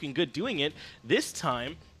and looking good doing it. This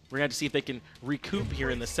time, we're going to have to see if they can recoup here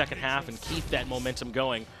in the second half and keep that momentum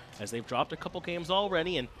going, as they've dropped a couple games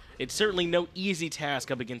already, and it's certainly no easy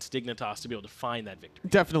task up against Dignitas to be able to find that victory.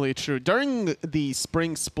 Definitely true. During the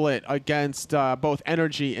spring split against both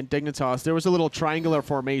Energy and Dignitas, there was a little triangular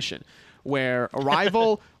formation where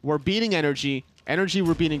Rival were beating Energy, Energy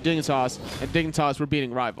were beating Dignitas, and Dignitas were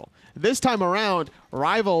beating Rival. This time around,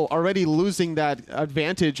 Rival already losing that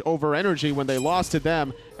advantage over Energy when they lost to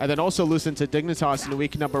them, and then also losing to Dignitas in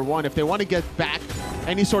week number 1. If they want to get back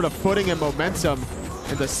any sort of footing and momentum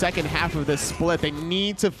in the second half of this split, they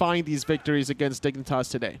need to find these victories against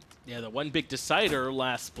Dignitas today. Yeah, the one big decider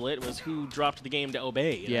last split was who dropped the game to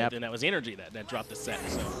Obey, and that was Energy that dropped the set.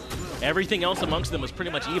 So everything else amongst them was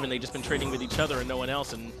pretty much even. They've just been trading with each other and no one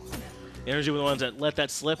else, and Energy were the ones that let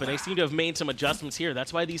that slip, and they seem to have made some adjustments here.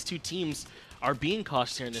 That's why these two teams are being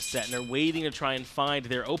cautious here in this set, and they're waiting to try and find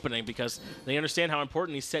their opening because they understand how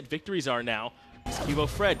important these set victories are now.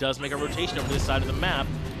 QvoFred does make a rotation over this side of the map.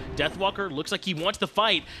 Deathwalker looks like he wants to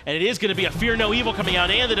fight, and it is going to be a Fear No Evil coming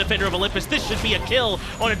out, and the defender of Olympus. This should be a kill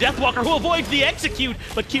on a Deathwalker who avoids the execute,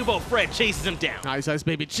 but QvoFred chases him down.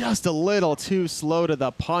 iceicebaby just a little too slow to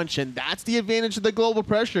the punch, and that's the advantage of the global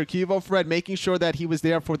pressure. QvoFred making sure that he was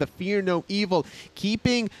there for the Fear No Evil,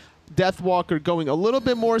 keeping Deathwalker going a little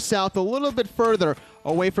bit more south, a little bit further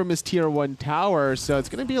away from his tier 1 tower. So it's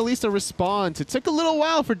going to be at least a response. It took a little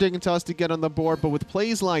while for Dignitas to get on the board, but with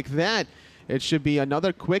plays like that, it should be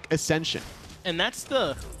another quick ascension. And that's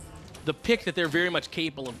the pick that they're very much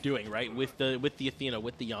capable of doing, right? With the Athena,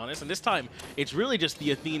 with the Janus. And this time, it's really just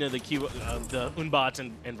the Athena, the Unbots,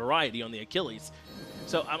 and Variety on the Achilles.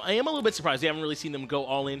 So I am a little bit surprised. They haven't really seen them go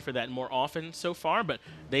all in for that more often so far, but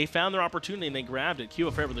they found their opportunity and they grabbed it.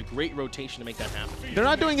 QvoFred with a great rotation to make that happen. They're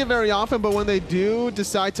not doing it very often, but when they do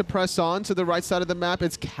decide to press on to the right side of the map,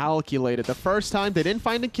 it's calculated. The first time, they didn't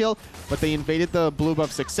find a kill, but they invaded the blue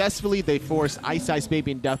buff successfully. They forced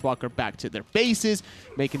iceicebaby and Deathwalker back to their bases,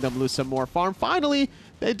 making them lose some more farm. Finally,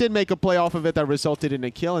 they did make a play off of it that resulted in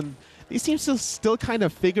a kill, and these teams are still kind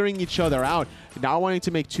of figuring each other out, not wanting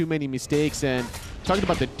to make too many mistakes. And talking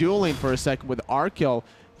about the duel lane for a second with Arkkyl,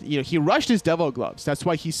 you know, he rushed his Devil Gloves. That's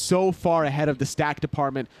why he's so far ahead of the stack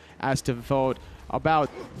department as to vote. About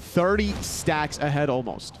 30 stacks ahead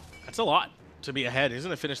almost. That's a lot to be ahead. He's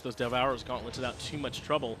going to finish those Devourer's Gauntlets without too much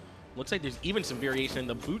trouble. Looks like there's even some variation in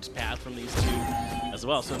the boots path from these two as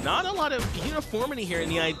well. So not a lot of uniformity here in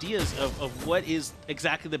the ideas of what is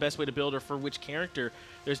exactly the best way to build or for which character.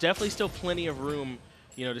 There's definitely still plenty of room,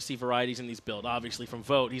 you know, to see varieties in these builds. Obviously, from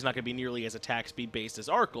Vote, he's not going to be nearly as attack speed based as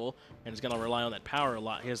Arkkyl, and he's going to rely on that power a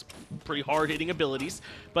lot. He has pretty hard-hitting abilities,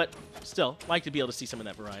 but still, like to be able to see some of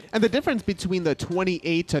that variety. And the difference between the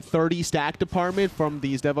 28 to 30 stack department from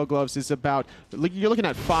these Devil Gloves is about, you're looking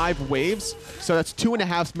at 5 waves, so that's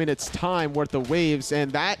 2.5 minutes time worth of waves,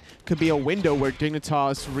 and that could be a window where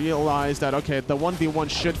Dignitas realized that, okay, the 1v1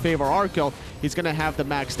 should favor Arkkyl. He's going to have the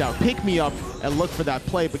maxed out pick-me-up and look for that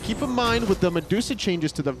play. But keep in mind, with the Medusa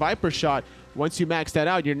changes to the Viper shot, once you max that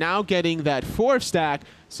out, you're now getting that 4th stack,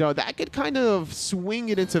 so that could kind of swing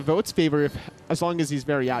it into Vote's favor as long as he's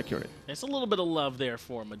very accurate. It's a little bit of love there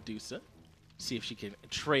for Medusa. See if she can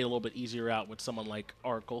trade a little bit easier out with someone like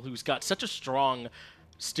Arkkyl, who's got such a strong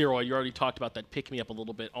steroid. You already talked about that pick-me-up a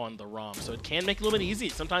little bit on the ROM, so it can make it a little bit easy.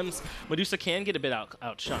 Sometimes Medusa can get a bit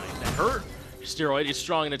outshined. Now, her steroid is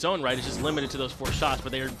strong in its own right. It's just limited to those 4 shots,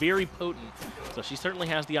 but they are very potent, so she certainly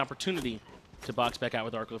has the opportunity to box back out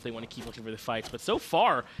with Arkkyl if they want to keep looking for the fights. But so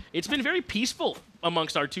far, it's been very peaceful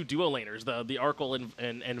amongst our two duo laners, the Arkkyl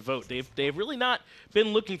and Vote. They've really not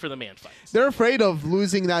been looking for the man fights. They're afraid of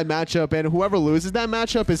losing that matchup, and whoever loses that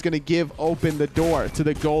matchup is going to give open the door to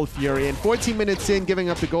the Gold Fury. And 14 minutes in, giving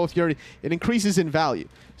up the Gold Fury, it increases in value.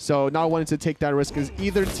 So not wanting to take that risk as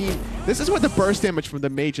either team. This is where the burst damage from the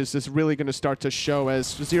mages is really going to start to show, as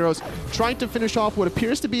Zyrhoes trying to finish off what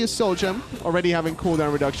appears to be a Soul Gem, already having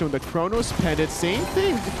cooldown reduction with the Chronos Pendant. Same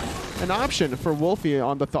thing, an option for Wlfy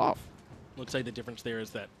on the Thoth. Looks like the difference there is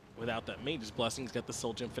that without that Mage's Blessing, he's got the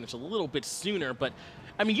Soul Gem finish a little bit sooner. But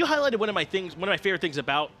I mean, you highlighted one of my favorite things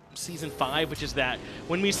about Season 5, which is that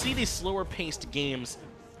when we see these slower paced games,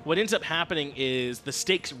 what ends up happening is the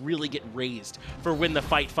stakes really get raised for when the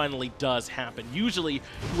fight finally does happen. Usually,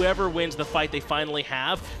 whoever wins the fight they finally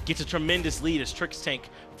have gets a tremendous lead as Trixtank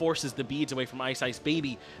forces the beads away from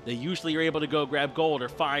iceicebaby. They usually are able to go grab gold or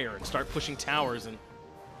fire and start pushing towers, and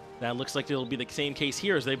that looks like it'll be the same case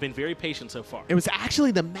here, as they've been very patient so far. It was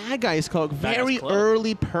actually the Mad Guy's Cloak, very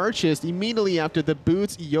early purchased, immediately after the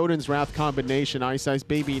Boots Jotun's Wrath combination.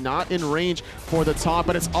 iceicebaby not in range for the top,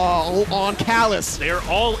 but it's all on Callus. They're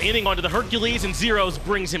all inning onto the Hercules, and Zyrhoes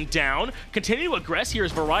brings him down. Continue to aggress here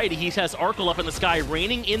is Variety. He has Arkkyl up in the sky,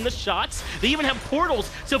 raining in the shots. They even have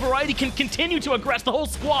portals, so Variety can continue to aggress. The whole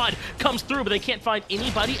squad comes through, but they can't find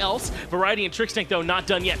anybody else. Variety and Trixtank, though, not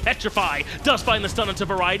done yet. Petrify does find the stun onto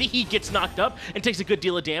Variety. He gets knocked up and takes a good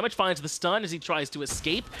deal of damage, finds the stun as he tries to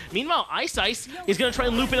escape. Meanwhile, Ice is going to try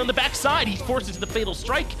and loop it on the backside. He forces the Fatal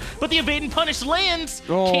Strike, but the Evade and Punish lands.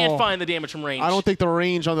 Can't find the damage from range. I don't think the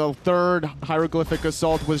range on the 3rd Hieroglyphic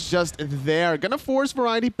Assault was just there. Gonna force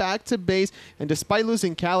Variety back to base, and despite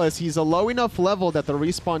losing Callus, he's a low enough level that the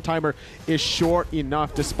respawn timer is short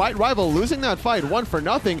enough. Despite Rival losing that fight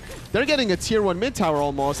 1-0, they're getting a tier 1 mid tower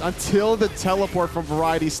almost until the teleport from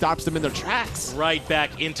Variety stops them in their tracks. Right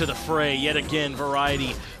back into the fray. Yet again,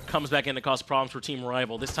 Variety comes back in to cause problems for Team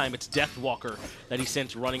Rival. This time it's Deathwalker that he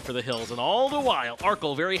sends running for the hills. And all the while,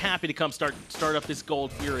 Arkkyl very happy to come start up this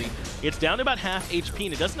Gold Fury. It's down to about half HP,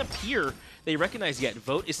 and it doesn't appear they recognize yet.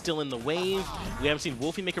 Vote is still in the wave. We haven't seen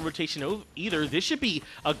Wlfy make a rotation either. This should be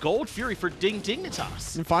a Gold Fury for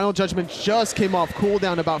Dignitas. And Final Judgment just came off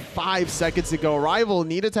cooldown about 5 seconds ago. Rival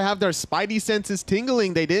needed to have their spidey senses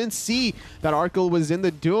tingling. They didn't see that Arkkyl was in the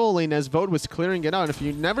duel lane as Vote was clearing it out. And if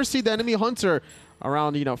you never see the enemy hunter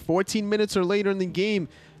around 14 minutes or later in the game,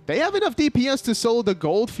 they have enough DPS to solo the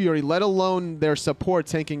Gold Fury, let alone their support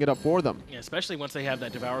tanking it up for them. Yeah, especially once they have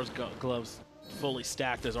that Devourer's Gloves fully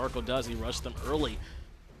stacked, as Arkkyl does. He rushed them early.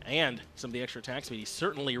 and some of the extra attack speed. He's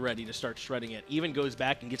certainly ready to start shredding it. Even goes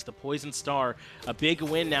back and gets the Poison Star. A big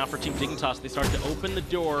win now for Team Dignitas. They start to open the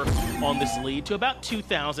door on this lead to about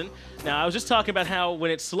 2,000. Now, I was just talking about how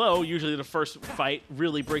when it's slow, usually the first fight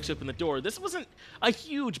really breaks open the door. This wasn't a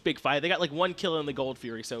huge big fight. They got like 1 kill in the Gold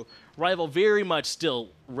Fury, so Rival very much still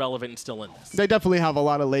relevant and still in this. They definitely have a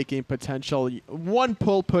lot of late game potential. One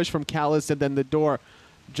pull push from Callus, and then the door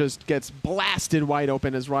just gets blasted wide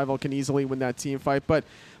open as Rival can easily win that team fight. But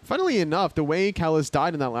funnily enough, the way Callus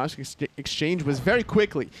died in that last exchange was very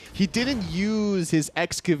quickly. He didn't use his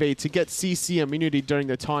Excavate to get CC immunity during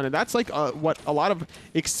the taunt, and that's like what a lot of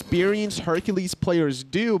experienced Hercules players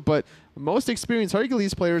do, but most experienced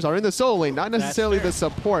Hercules players are in the solo lane, not necessarily the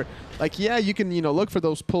support. Like, yeah, you can, look for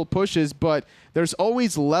those pull pushes, but there's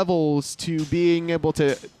always levels to being able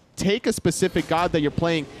to take a specific god that you're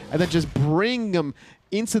playing and then just bring them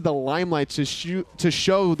into the limelight to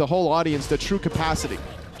show the whole audience the true capacity.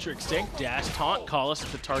 Trixtank dash taunt Callus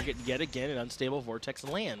at the target yet again, and Unstable Vortex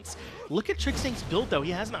lands. Look at Trixtank's build though.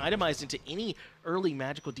 He hasn't itemized into any early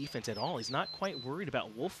magical defense at all. He's not quite worried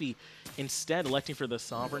about Wlfy, instead electing for the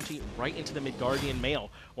Sovereignty right into the Midgardian Mail.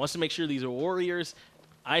 Wants to make sure these are warriors,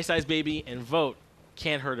 iceicebaby, and Vote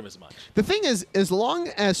can't hurt him as much. The thing is, as long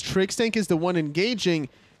as Trixtank is the one engaging,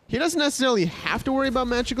 he doesn't necessarily have to worry about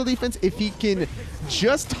magical defense if he can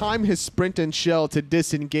just time his sprint and shell to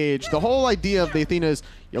disengage. The whole idea of the Athena is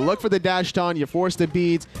you look for the dash taunt, you force the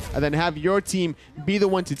beads, and then have your team be the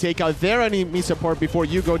one to take out their enemy support before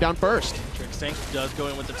you go down first. Trixtank does go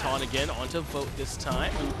in with the taunt again onto Vote this time,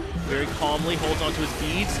 who very calmly holds onto his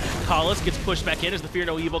beads. Callus gets pushed back in as the Fear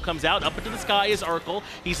No Evil comes out. Up into the sky is Arkkyl.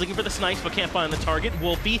 He's looking for the snipes but can't find the target.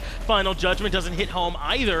 Wlfy, Final Judgment doesn't hit home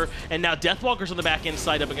either, and now Deathwalker's on the back end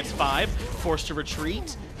side up against 5, forced to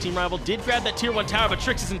retreat. Team Rival did grab that tier 1 tower, but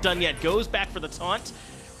Trix isn't done yet. Goes back for the taunt.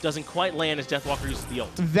 Doesn't quite land as Deathwalker uses the ult.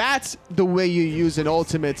 That's the way you use an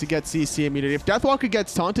ultimate to get CC immunity. If Deathwalker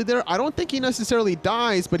gets taunted there, I don't think he necessarily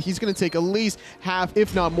dies, but he's going to take at least half,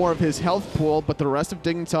 if not more, of his health pool. But the rest of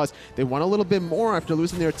Dignitas, they want a little bit more after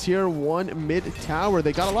losing their tier 1 mid tower.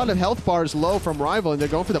 They got a lot of health bars low from Rival, and they're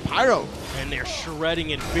going for the Pyro. And they're shredding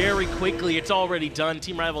it very quickly. It's already done.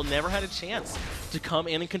 Team Rival never had a chance to come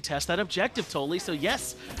in and contest that objective totally. So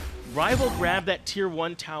yes, Rival grabbed that tier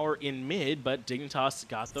 1 tower in mid, but Dignitas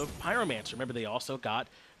got the Pyromancer. Remember, they also got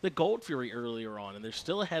the Gold Fury earlier on, and they're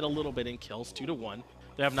still ahead a little bit in kills, 2-1.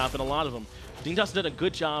 There have not been a lot of them. Dignitas did a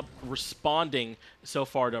good job responding so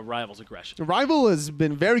far to Rival's aggression. Rival has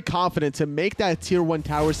been very confident to make that tier 1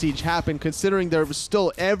 tower siege happen, considering there was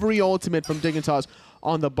still every ultimate from Dignitas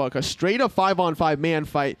on the book. A straight-up 5-on-5 man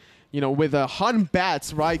fight, with a Hun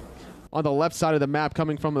Batz right on the left side of the map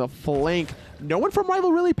coming from the flank. No one from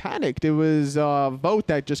Rival really panicked. It was Vote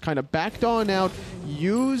that just kind of backed on out,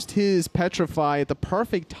 used his Petrify at the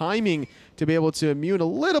perfect timing to be able to immune a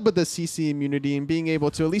little bit of the CC immunity and being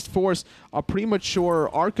able to at least force a premature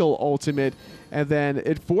Arkkyl ultimate. And then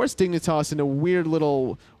it forced Dignitas in a weird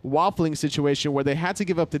little waffling situation where they had to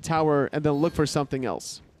give up the tower and then look for something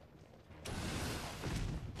else.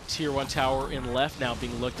 Tier 1 tower in left now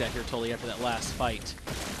being looked at here totally after that last fight.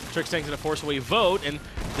 Trixtank's going to force away Vote, and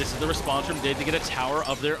this is the response from Dig to get a tower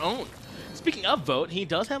of their own. Speaking of Vote, he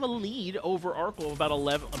does have a lead over Arkkyl of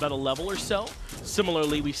about a level or so.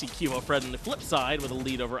 Similarly, we see QvoFred on the flip side with a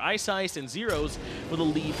lead over Iceice, and Zyrhoes with a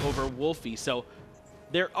lead over Wlfy. So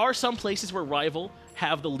there are some places where Rival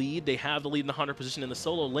have the lead. They have the lead in the hunter position in the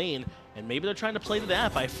solo lane, and maybe they're trying to play to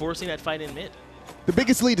that by forcing that fight in mid. The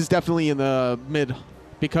biggest lead is definitely in the mid,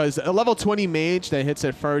 because a level 20 mage that hits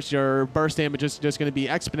it first, your burst damage is just going to be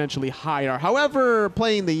exponentially higher. However,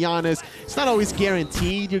 playing the Janus, it's not always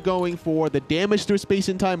guaranteed you're going for the damage through space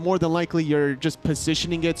and time. More than likely, you're just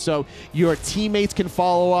positioning it so your teammates can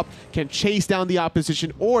follow up, can chase down the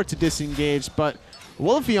opposition, or to disengage. But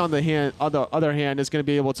Wlfy, on the other hand, is going to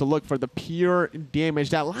be able to look for the pure damage.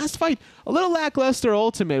 That last fight, a little lackluster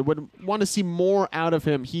ultimate. Would want to see more out of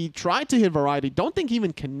him. He tried to hit Variety. Don't think he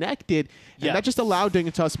even connected. And that just allowed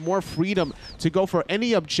Dignitas more freedom to go for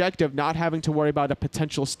any objective, not having to worry about a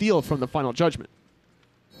potential steal from the Final Judgment.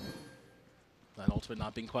 That ultimate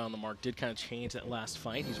not being quite on the mark did kind of change that last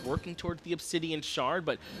fight. He's working towards the Obsidian Shard,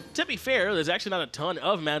 but to be fair, there's actually not a ton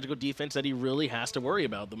of magical defense that he really has to worry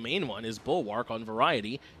about. The main one is Bulwark on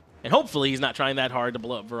Variety, and hopefully he's not trying that hard to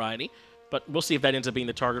blow up Variety, but we'll see if that ends up being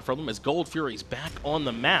the target for them as Gold Fury's back on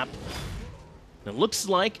the map. It looks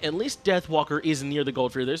like at least Deathwalker is near the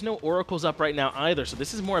Gold Fury. There's no oracles up right now either, so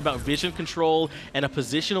this is more about vision control and a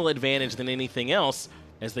positional advantage than anything else.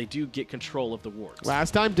 as they do get control of the wards.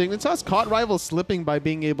 Last time, Dignitas caught Rival slipping by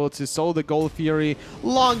being able to solo the Gold Fury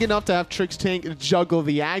long enough to have Trixtank juggle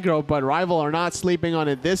the aggro, but Rival are not sleeping on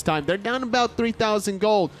it this time. They're down about 3,000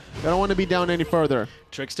 gold. They don't want to be down any further.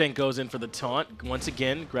 Trixtank goes in for the taunt. Once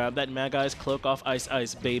again, grab that Magai's cloak off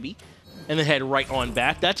iceicebaby, and then head right on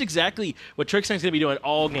back. That's exactly what Trixtank's going to be doing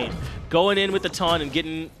all game. Going in with the taunt and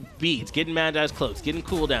getting beads, getting Magai's cloaks, getting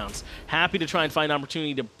cooldowns. Happy to try and find an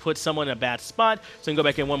opportunity to put someone in a bad spot so he can go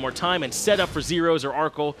back in one more time and set up for Zyrhoes or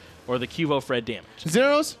Arkkyl or the QvoFred damage.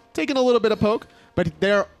 Zyrhoes taking a little bit of poke, but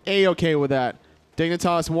they're A-okay with that.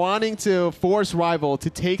 Dignitas wanting to force Rival to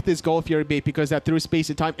take this Gold Fury bait because that through space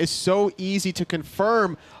and time is so easy to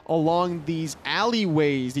confirm along these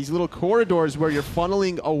alleyways, these little corridors where you're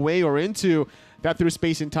funneling away or into. That through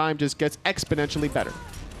space and time just gets exponentially better.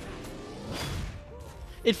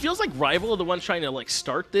 It feels like Rival are the ones trying to like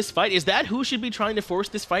start this fight. Is that who should be trying to force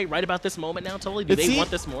this fight right about this moment now, Totally? Do they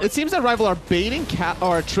want this more? It seems that Rival are baiting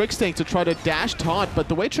Trixtank to try to dash taunt, but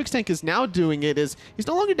the way Trixtank is now doing it is he's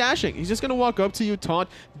no longer dashing. He's just going to walk up to you, taunt.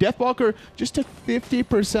 Deathwalker just took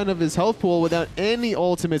 50% of his health pool without any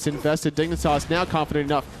ultimates invested. Dignitas now confident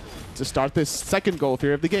enough to start this second Gold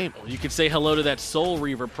Fury of the game. You could say hello to that Soul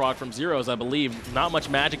Reaver proc from Zyrhoes, I believe. Not much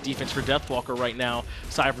magic defense for Deathwalker right now,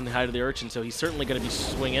 aside from the height of the Urchin, so he's certainly going to be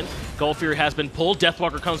swinging. Gold Fury has been pulled.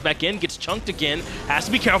 Deathwalker comes back in, gets chunked again. Has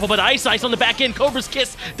to be careful, but Ice on the back end. Cobra's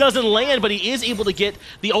Kiss doesn't land, but he is able to get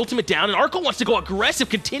the ultimate down, and Arkkyl wants to go aggressive,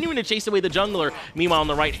 continuing to chase away the jungler. Meanwhile, on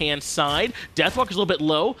the right-hand side, Deathwalker's a little bit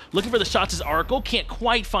low. Looking for the shots as Arkkyl. Can't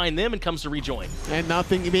quite find them and comes to rejoin. And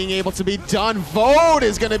nothing being able to be done. VOD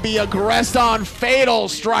is going to be aggressed on. Fatal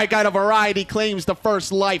strike out of Variety claims the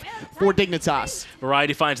first life for Dignitas.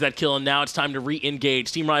 Variety finds that kill, and now it's time to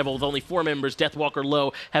re-engage. Team Rival with only 4 members, Deathwalker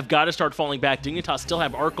low, have got to start falling back. Dignitas still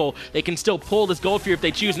have Arkkyl. They can still pull this Gold Fury if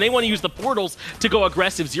they choose, and they want to use the portals to go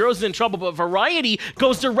aggressive. Zyrhoes is in trouble, but Variety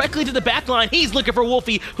goes directly to the back line. He's looking for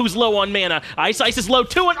Wlfy, who's low on mana. Ice is low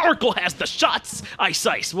too, and Arkkyl has the shots.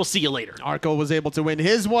 Ice, we'll see you later. Arkkyl was able to win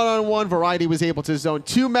his one-on-one. Variety was able to zone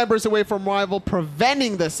 2 members away from Rival,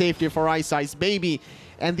 preventing the safety for iceicebaby.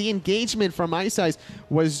 And the engagement from Ice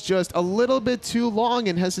was just a little bit too long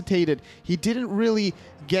and hesitated. He didn't really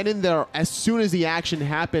get in there as soon as the action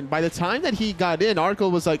happened. By the time that he got in,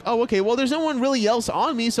 Arkkyl was like, oh, okay, well, there's no one really else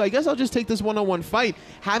on me, so I guess I'll just take this one-on-one fight.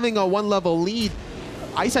 Having a 1-level lead,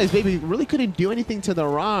 iceicebaby really couldn't do anything to the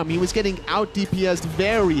Ram. He was getting out DPS'd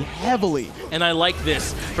very heavily. And I like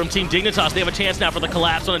this from Team Dignitas. They have a chance now for the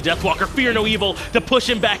collapse on a Deathwalker. Fear no evil to push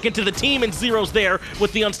him back into the team, and Zyrhoes there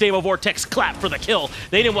with the unstable vortex clap for the kill.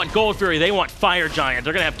 They didn't want Gold Fury, they want Fire Giant.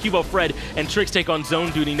 They're going to have QvoFred and Trixtank on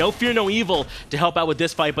zone duty. No Fear no evil to help out with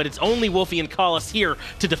this fight, but it's only Wlfy and Achilles here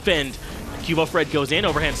to defend. QvoFred goes in,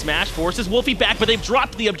 overhand smash, forces Wlfy back, but they've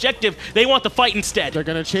dropped the objective. They want the fight instead. They're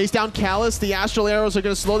going to chase down Callus. The Astral Arrows are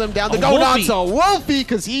going to slow them down. They're going on to Wlfy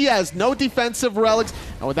because he has no defensive relics.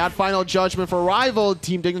 And with that final judgment for Rival,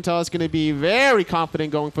 Team Dignitas is going to be very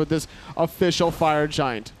confident going for this official Fire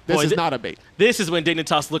Giant. This is not a bait. This is when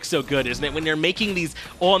Dignitas looks so good, isn't it? When they're making these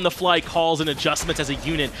on-the-fly calls and adjustments as a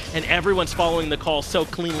unit, and everyone's following the call so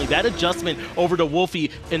cleanly. That adjustment over to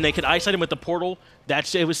Wlfy, and they could eyesight him with the portal.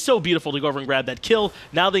 It was so beautiful to go over and grab that kill.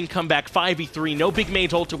 Now they can come back 5v3. No big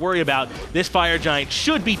mage ult to worry about. This Fire Giant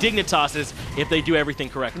should be Dignitas's if they do everything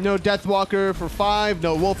correctly. No Deathwalker for 5.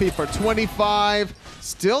 No Wlfy for 25.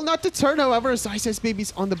 Still not deterred, however, as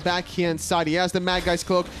iceicebaby's on the backhand side. He has the Mad Guy's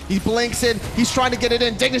cloak. He blinks in. He's trying to get it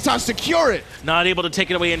in. Dignitas secure it. Not able to take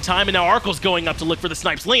it away in time, and now Arkyl's going up to look for the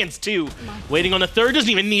snipes. Lands 2. Waiting on the 3rd. Doesn't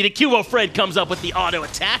even need it. QvoFred comes up with the auto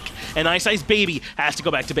attack, and iceicebaby has to go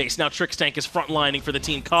back to base. Now Trixtank is frontlining for the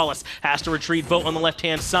team. Achilles has to retreat. Vote on the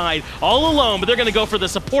left-hand side. All alone, but they're going to go for the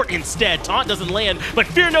support instead. Taunt doesn't land, but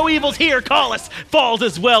Fear no evil's here. Achilles falls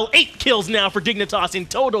as well. 8 kills now for Dignitas in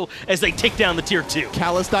total as they take down the tier 2.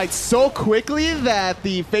 Callus died so quickly that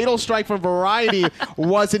the fatal strike from Variety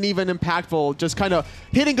wasn't even impactful, just kind of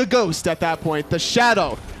hitting a ghost at that point. The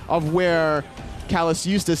shadow of where Callus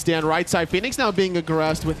used to stand right side. Phoenix now being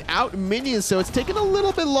aggressed without minions, so it's taken a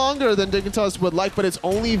little bit longer than Dignitas would like, but it's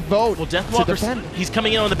only Vote well, to Deathwalker, defend. He's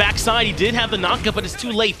coming in on the backside. He did have the knockup, but it's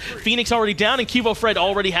too late. Phoenix already down, and QvoFred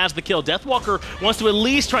already has the kill. Deathwalker wants to at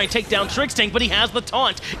least try and take down Trixtank, but he has the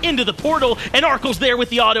taunt into the portal, and Arkyl's there with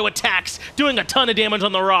the auto attacks, doing a ton of damage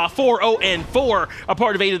on the Raw. 4-0-4, a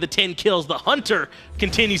part of 8 of the 10 kills. The Hunter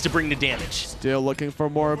continues to bring the damage. Still looking for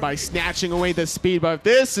more by snatching away the speed, but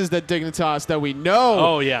this is the Dignitas that we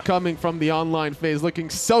know coming from the online phase, looking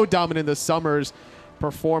so dominant this summer's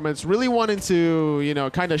performance, really wanting to, you know,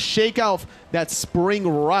 kind of shake off that spring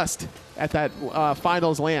rust at that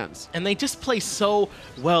finals lands. And they just play so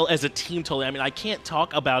well as a team totally. I mean, I can't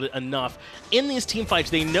talk about it enough. In these team fights,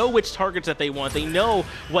 they know which targets that they want. They know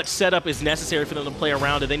what setup is necessary for them to play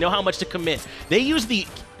around it. They know how much to commit. They use the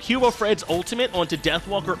QvoFred's ultimate onto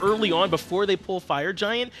Deathwalker early on before they pull Fire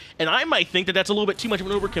Giant, and I might think that that's a little bit too much of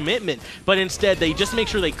an overcommitment, but instead they just make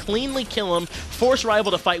sure they cleanly kill him, force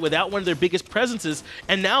Rival to fight without one of their biggest presences,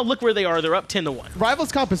 and now look where they are. They're up 10-1.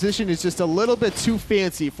 Rival's composition is just a little bit too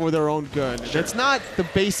fancy for their own good. Sure. It's not the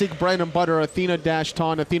basic bread and butter Athena dash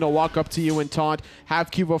taunt, Athena walk up to you and taunt, have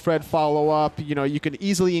QvoFred follow up. You know, you can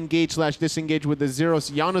easily engage / disengage with the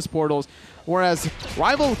Zyrhoes Janus portals. Whereas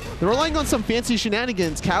Rival, they're relying on some fancy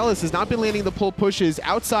shenanigans. Callus has not been landing the pull pushes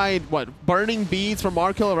outside, burning beads from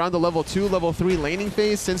Arkkyl around the level 2, level 3 laning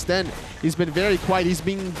phase. Since then, he's been very quiet. He's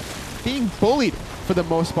being bullied for the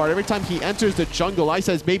most part. Every time he enters the jungle,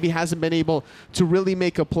 iceicebaby hasn't been able to really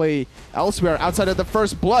make a play elsewhere outside of the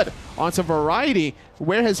first blood onto Variety.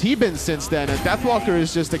 Where has he been since then? And Deathwalker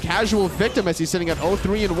is just a casual victim as he's sitting at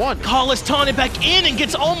 0-3-1. Callus taunted back in and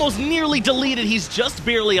gets almost nearly deleted. He's just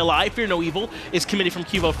barely alive. Fear No Evil is committed from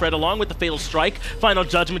QvoFred along with the Fatal Strike. Final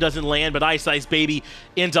Judgment doesn't land, but iceicebaby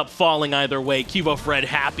ends up falling either way. QvoFred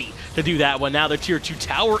happy to do that one. Now the tier 2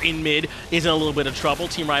 tower in mid is in a little bit of trouble.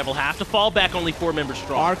 Team Rival have to fall back, only 4 members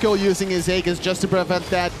strong. Arkkyl using his Aegis just to prevent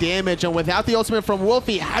that damage, and without the ultimate from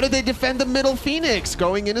Wlfy, how do they defend the middle Phoenix?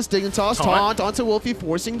 Going in as Dignitas, taunt onto Wlfy,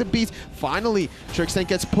 forcing the beats. Finally, Trixtank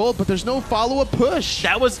gets pulled, but there's no follow-up push.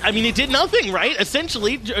 That was, I mean, it did nothing, right?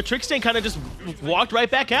 Essentially, Trixtank kind of just walked right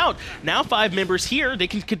back out. Now 5 members here. They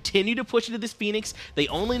can continue to push into this Phoenix. They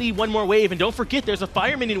only need one more wave, and don't forget, there's a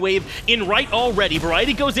Fire Minion wave in right already.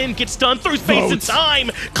 Variety goes in, gets stunned through space and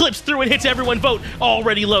time, clips through and hits everyone. Vote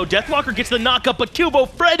already low. Deathwalker gets the knockup, but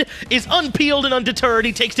QvoFred is unpeeled and undeterred.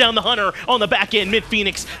 He takes down the Hunter on the back end.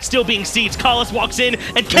 Mid-Phoenix still being sieged. Callus walks in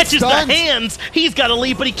and catches the hands. He's got to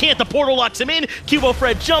leave, but he can't. The portal locks him in.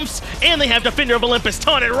 QvoFred jumps, and they have Defender of Olympus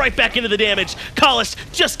taunted right back into the damage. Callus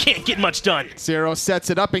just can't get much done. Zero sets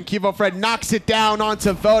it up, and QvoFred knocks it down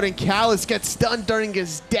onto Vote, and Callus gets stunned during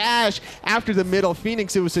his dash. After the middle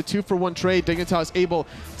Phoenix, it was a 2-for-1 trade. Dignitas able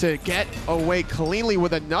to get away cleanly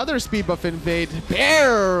with another speed buff invade,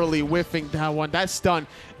 barely whiffing that one. That stun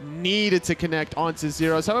needed to connect onto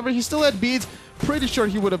Zyrhoes. However, he still had beads. Pretty sure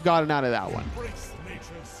he would have gotten out of that one.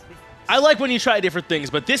 I like when you try different things,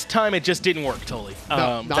 but this time it just didn't work totally.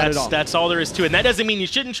 No, not at all. That's all there is to it. And that doesn't mean you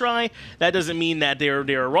shouldn't try. That doesn't mean that they're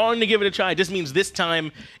wrong to give it a try. It just means this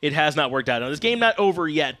time it has not worked out. Now, this game not over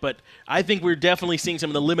yet, but I think we're definitely seeing some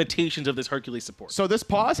of the limitations of this Hercules support. So this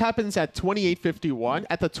pause happens at 28:51.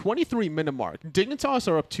 At the 23-minute mark, Dignitas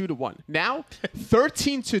are up 2-1. Now,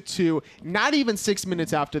 13-2, not even 6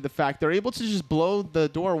 minutes after the fact, they're able to just blow the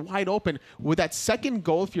door wide open with that second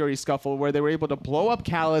Gold Fury scuffle where they were able to blow up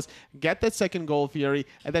Callus, get that second Gold Fury,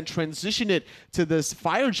 and then transition it to this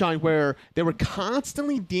Fire Giant where they were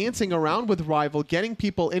constantly dancing around with Rival, getting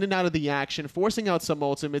people in and out of the action, forcing out some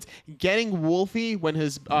ultimates, getting Wlfy when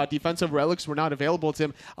his defensive relics were not available to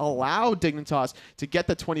him, allowed Dignitas to get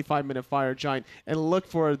the 25-minute Fire Giant and look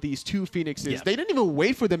for these 2 Phoenixes. Yeah. They didn't even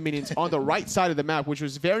wait for the minions on the right side of the map, which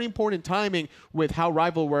was very important timing with how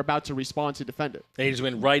Rival were about to respond to defend it. They just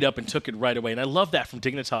went right up and took it right away, and I love that from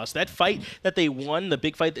Dignitas. That fight that they won, the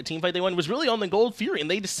big fight, the team fight they won, was really on the Gold Fury, and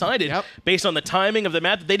they decided, based on the timing of the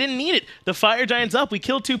map, that they didn't need it. The Fire Giant's up. We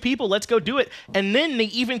killed 2 people. Let's go do it. And then they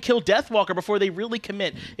even killed Deathwalker before they really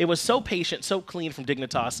commit. It was so patient, so clean from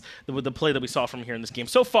Dignitas with the play that we saw from here in this game.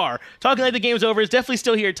 So far, talking like the game's over, it's definitely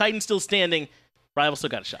still here. Titan's still standing. Rival still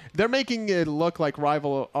got a shot. They're making it look like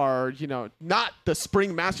Rival are, not the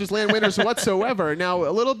Spring Masters land winners whatsoever. Now,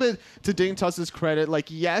 a little bit to Dignitas' credit,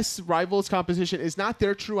 yes, Rival's composition is not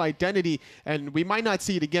their true identity, and we might not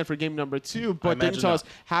see it again for game number 2, but Dignitas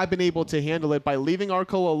have been able to handle it by leaving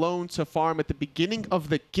Arkkyl alone to farm at the beginning of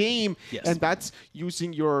the game, and that's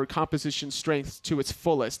using your composition strength to its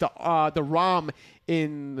fullest. The Rama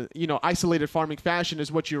in isolated farming fashion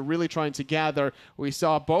is what you're really trying to gather. We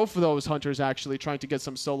saw both of those hunters actually trying to get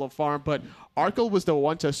some solo farm, but Arkkyl was the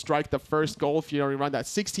one to strike the first Gold Fury around that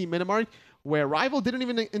 16-minute mark, where Rival didn't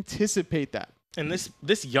even anticipate that. And this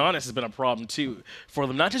Janus has been a problem, too, for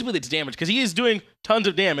them. Not just with its damage, because he is doing tons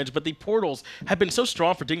of damage, but the portals have been so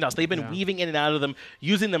strong for Dignitas. They've been weaving in and out of them,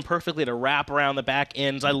 using them perfectly to wrap around the back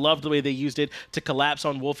ends. I love the way they used it to collapse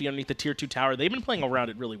on Wlfy underneath the tier 2 tower. They've been playing around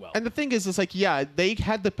it really well. And the thing is, they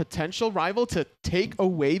had the potential Rival to take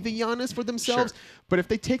away the Janus for themselves, but if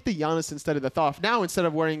they take the Janus instead of the Thoth, now instead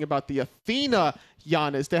of worrying about the Athena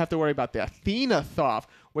Janus, they have to worry about the Athena Thoth,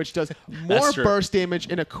 which does more burst damage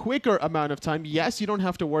in a quicker amount of time. Yes, you don't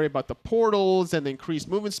have to worry about the portals and the increased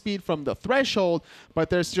movement speed from the threshold, but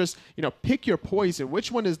there's just, pick your poison. Which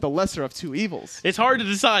one is the lesser of two evils? It's hard to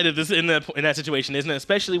decide in that situation, isn't it?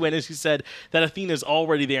 Especially when, as you said, that Athena's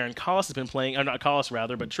already there and Collis has been playing, or not Collis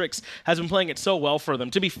rather, but Trix has been playing it so well for them.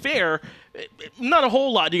 To be fair, not a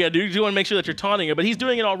whole lot you got to do. You want to make sure that you're taunting it, but he's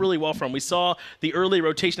doing it all really well for him. We saw the early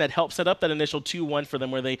rotation that helped set up that initial 2-1 for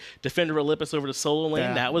them where they defended Olympus over to solo lane.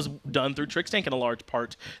 Yeah. That was done through Trixtank in a large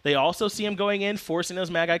part. They also see him going in, forcing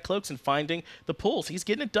those Magi cloaks and finding the pulls. He's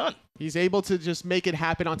getting it done. He's able to just make it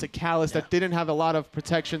happen onto Callis that didn't have a lot of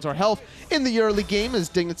protections or health in the early game, as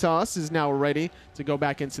Dignitas is now ready to go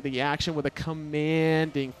back into the action with a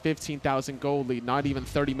commanding 15,000 gold lead, not even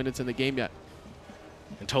 30 minutes in the game yet.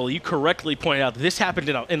 And Toli, you correctly pointed out that this happened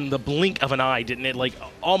in the blink of an eye, didn't it? Like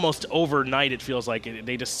almost overnight, it feels like.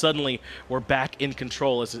 They just suddenly were back in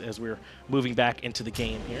control as we're moving back into the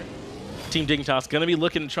game here. Team Dignitas going to be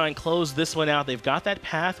looking to try and close this one out. They've got that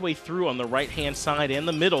pathway through on the right-hand side and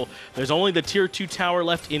the middle. There's only the Tier 2 tower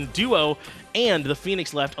left in duo and the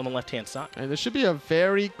Phoenix left on the left-hand side. And this should be a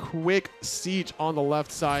very quick siege on the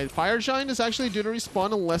left side. Fire Giant is actually due to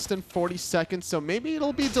respawn in less than 40 seconds, so maybe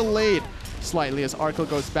it'll be delayed slightly as Arkkyl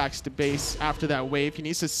goes back to base after that wave. He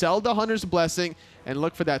needs to sell the Hunter's Blessing and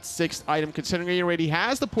look for that 6th item, considering he already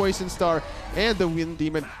has the Poison Star and the Wind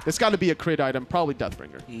Demon. It's got to be a crit item, probably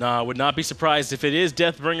Deathbringer. Nah, I would not be surprised if it is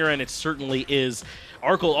Deathbringer, and it certainly is.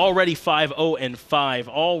 Arkkyl already 5-0-5,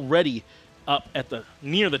 already up at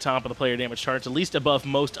near the top of the player damage charts, at least above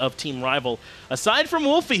most of Team Rival. Aside from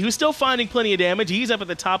Wlfy, who's still finding plenty of damage, he's up at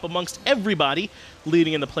the top amongst everybody,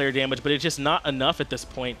 leading in the player damage, but it's just not enough at this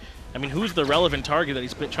point. I mean, who's the relevant target that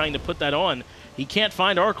he's been trying to put that on? He can't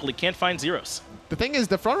find Arkkyl, he can't find Zyrhoes. The thing is,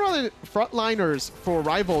 the frontliners for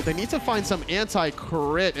Rival, they need to find some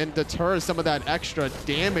anti-crit and deter some of that extra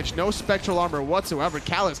damage. No spectral armor whatsoever.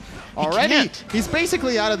 Callis already, he's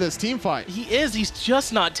basically out of this team fight. He is. He's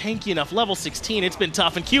just not tanky enough. Level 16, it's been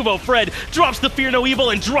tough. And QvoFred drops the Fear No Evil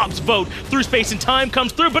and drops Vote. Through space and time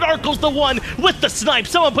comes through, but Arkyl's the one with the snipe.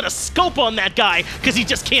 Someone put a scope on that guy because he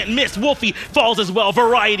just can't miss. Wlfy falls as well.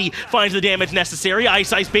 Variety finds the damage necessary.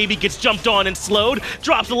 iceicebaby gets jumped on and slowed.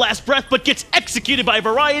 Drops the last breath, but gets executed by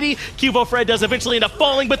Variety. QvoFred does eventually end up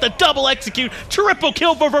falling, but the double execute, triple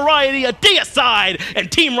kill for Variety, a deicide,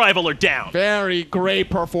 and Team Rival are down. Very great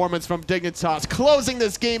performance from Dignitas, closing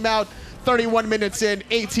this game out 31 minutes in,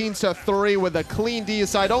 18-3 with a clean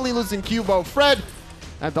deicide, only losing QvoFred,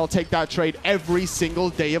 and they'll take that trade every single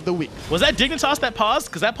day of the week. Was that Dignitas that paused?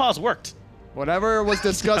 Because that pause worked. Whatever was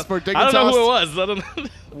discussed for Dignitas. I don't know who it was. I don't know.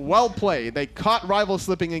 Well played. They caught Rival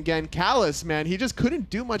slipping again. Callis, man, he just couldn't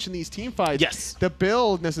do much in these team fights. Yes. The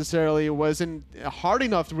build necessarily wasn't hard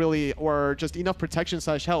enough, really, or just enough protection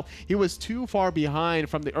 / health. He was too far behind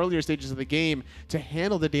from the earlier stages of the game to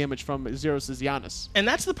handle the damage from Zyrhoes' Janus. And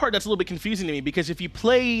that's the part that's a little bit confusing to me, because if you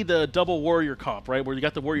play the double warrior comp, right, where you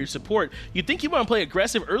got the warrior support, you'd think you want to play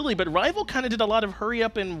aggressive early, but Rival kind of did a lot of hurry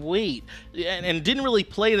up and wait and didn't really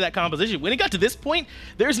play to that composition. When it got to this point,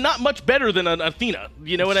 there's not much better than an Athena.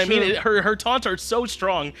 You know what I mean? Her taunts are so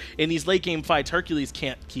strong in these late game fights, Hercules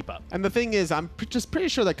can't keep up. And the thing is, I'm just pretty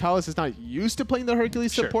sure that Callis is not used to playing the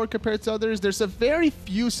Hercules support compared to others. There's a very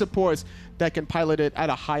few supports that can pilot it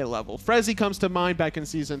at a high level. Frezzy comes to mind back in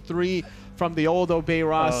Season 3 from the old Obey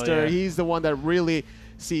roster. He's the one that really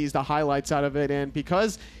sees the highlights out of it, and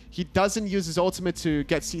because he doesn't use his ultimate to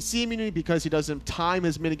get CC immunity, because he doesn't time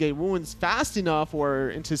his mitigate wounds fast enough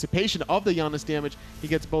or anticipation of the Janus damage, he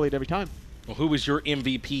gets bullied every time. Well, who was your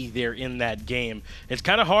MVP there in that game? It's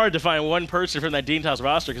kind of hard to find one person from that Dignitas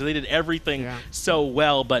roster because they did everything so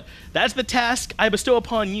well, but that's the task I bestow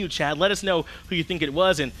upon you, Chad. Let us know who you think it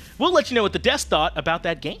was, and we'll let you know what the Death thought about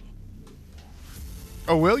that game.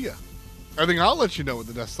 Oh, will ya? I think I'll let you know what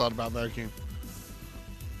the Death thought about that game.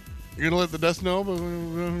 You're going to let the Death know about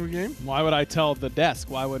the game? Why would I tell the desk?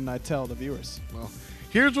 Why wouldn't I tell the viewers? Well,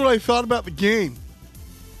 here's what I thought about the game.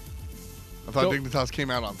 I thought Dignitas came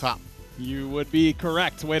out on top. You would be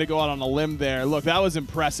correct. Way to go out on a limb there. Look, that was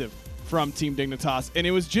impressive from Team Dignitas. And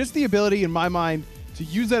it was just the ability, in my mind, to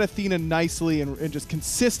use that Athena nicely and just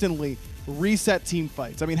consistently reset team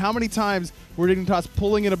fights. I mean, how many times were Dignitas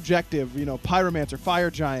pulling an objective, you know, Pyromancer,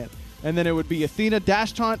 Fire Giant, and then it would be Athena,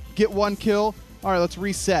 dash taunt, get one kill. All right, let's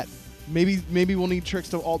reset. Maybe we'll need Trix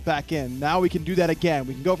to ult back in. Now we can do that again.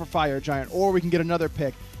 We can go for Fire Giant, or we can get another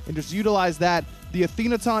pick and just utilize that. The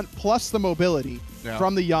Athena taunt plus the mobility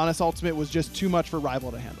from the Janus ultimate was just too much for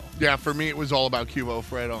Rival to handle. Yeah, for me, it was all about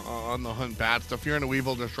QvoFred on the Hunt Batz. The Fear No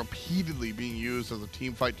Evil just repeatedly being used as a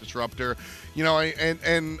team fight disruptor. You know,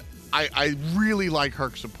 and I really like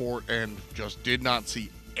Herc support and just did not see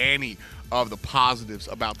any of the positives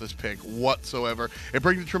about this pick whatsoever. It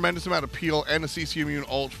brings a tremendous amount of peel and a CC immune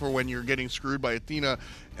ult for when you're getting screwed by Athena,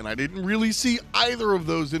 and I didn't really see either of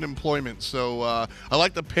those in employment. So I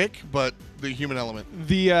like the pick, but the human element.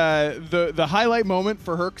 The highlight moment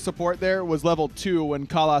for Herc support there was level 2 when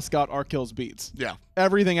Kalas got Arkkyl's beats. Yeah.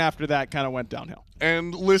 Everything after that kind of went downhill.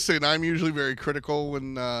 And listen, I'm usually very critical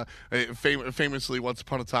when, famously, once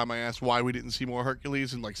upon a time, I asked why we didn't see more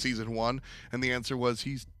Hercules in like season 1, and the answer was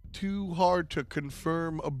he's too hard to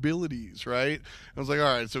confirm abilities, right? I was like,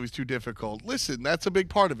 all right, so he's too difficult. Listen, that's a big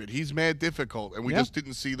part of it. He's mad difficult, and we just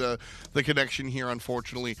didn't see the connection here,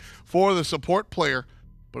 unfortunately, for the support player.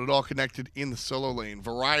 But it all connected in the solo lane.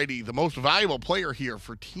 Variety, the most valuable player here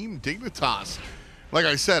for Team Dignitas. Like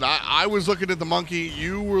I said, I was looking at the monkey.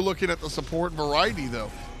 You were looking at the support. Variety, though,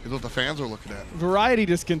 is what the fans are looking at. Variety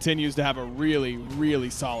just continues to have a really, really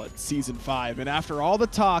solid Season 5. And after all the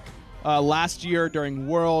talk last year during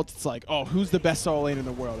Worlds, it's like, oh, who's the best solo lane in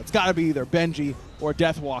the world? It's got to be either Benji or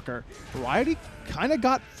Deathwalker. Variety kind of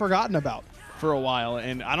got forgotten about for a while,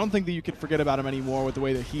 and I don't think that you can forget about him anymore with the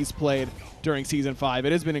way that he's played during Season 5.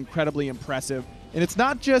 It has been incredibly impressive. And it's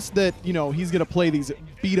not just that, you know, he's going to play these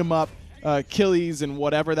beat-em-up Achilles and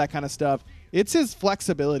whatever, that kind of stuff. It's his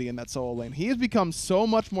flexibility in that solo lane. He has become so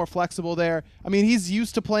much more flexible there. I mean, he's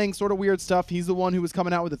used to playing sort of weird stuff. He's the one who was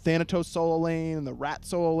coming out with the Thanatos solo lane and the Rat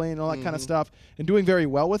solo lane and all that kind of stuff and doing very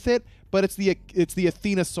well with it. But it's the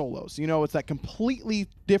Athena solos. You know, it's that completely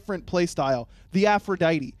different play style. The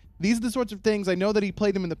Aphrodite. These are the sorts of things, I know that he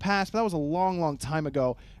played them in the past, but that was a long, long time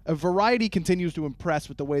ago. Variety continues to impress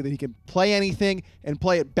with the way that he can play anything and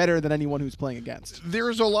play it better than anyone who's playing against.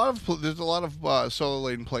 There's a lot of solo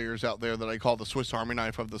lane players out there that I call the Swiss Army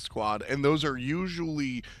knife of the squad, and those are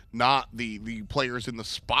usually not the players in the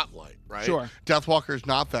spotlight, right? Sure. Deathwalker's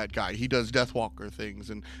not that guy. He does Deathwalker things,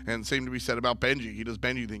 and same to be said about Benji. He does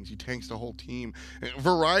Benji things. He tanks the whole team.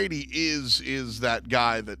 Variety is that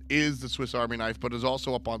guy that is the Swiss Army knife, but is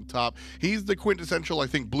also up on top. He's the quintessential, I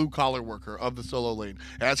think, blue-collar worker of the solo lane.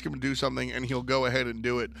 Ask him to do something, and he'll go ahead and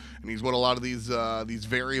do it. And he's what a lot of these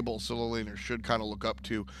variable solo laners should kind of look up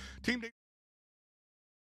to. Team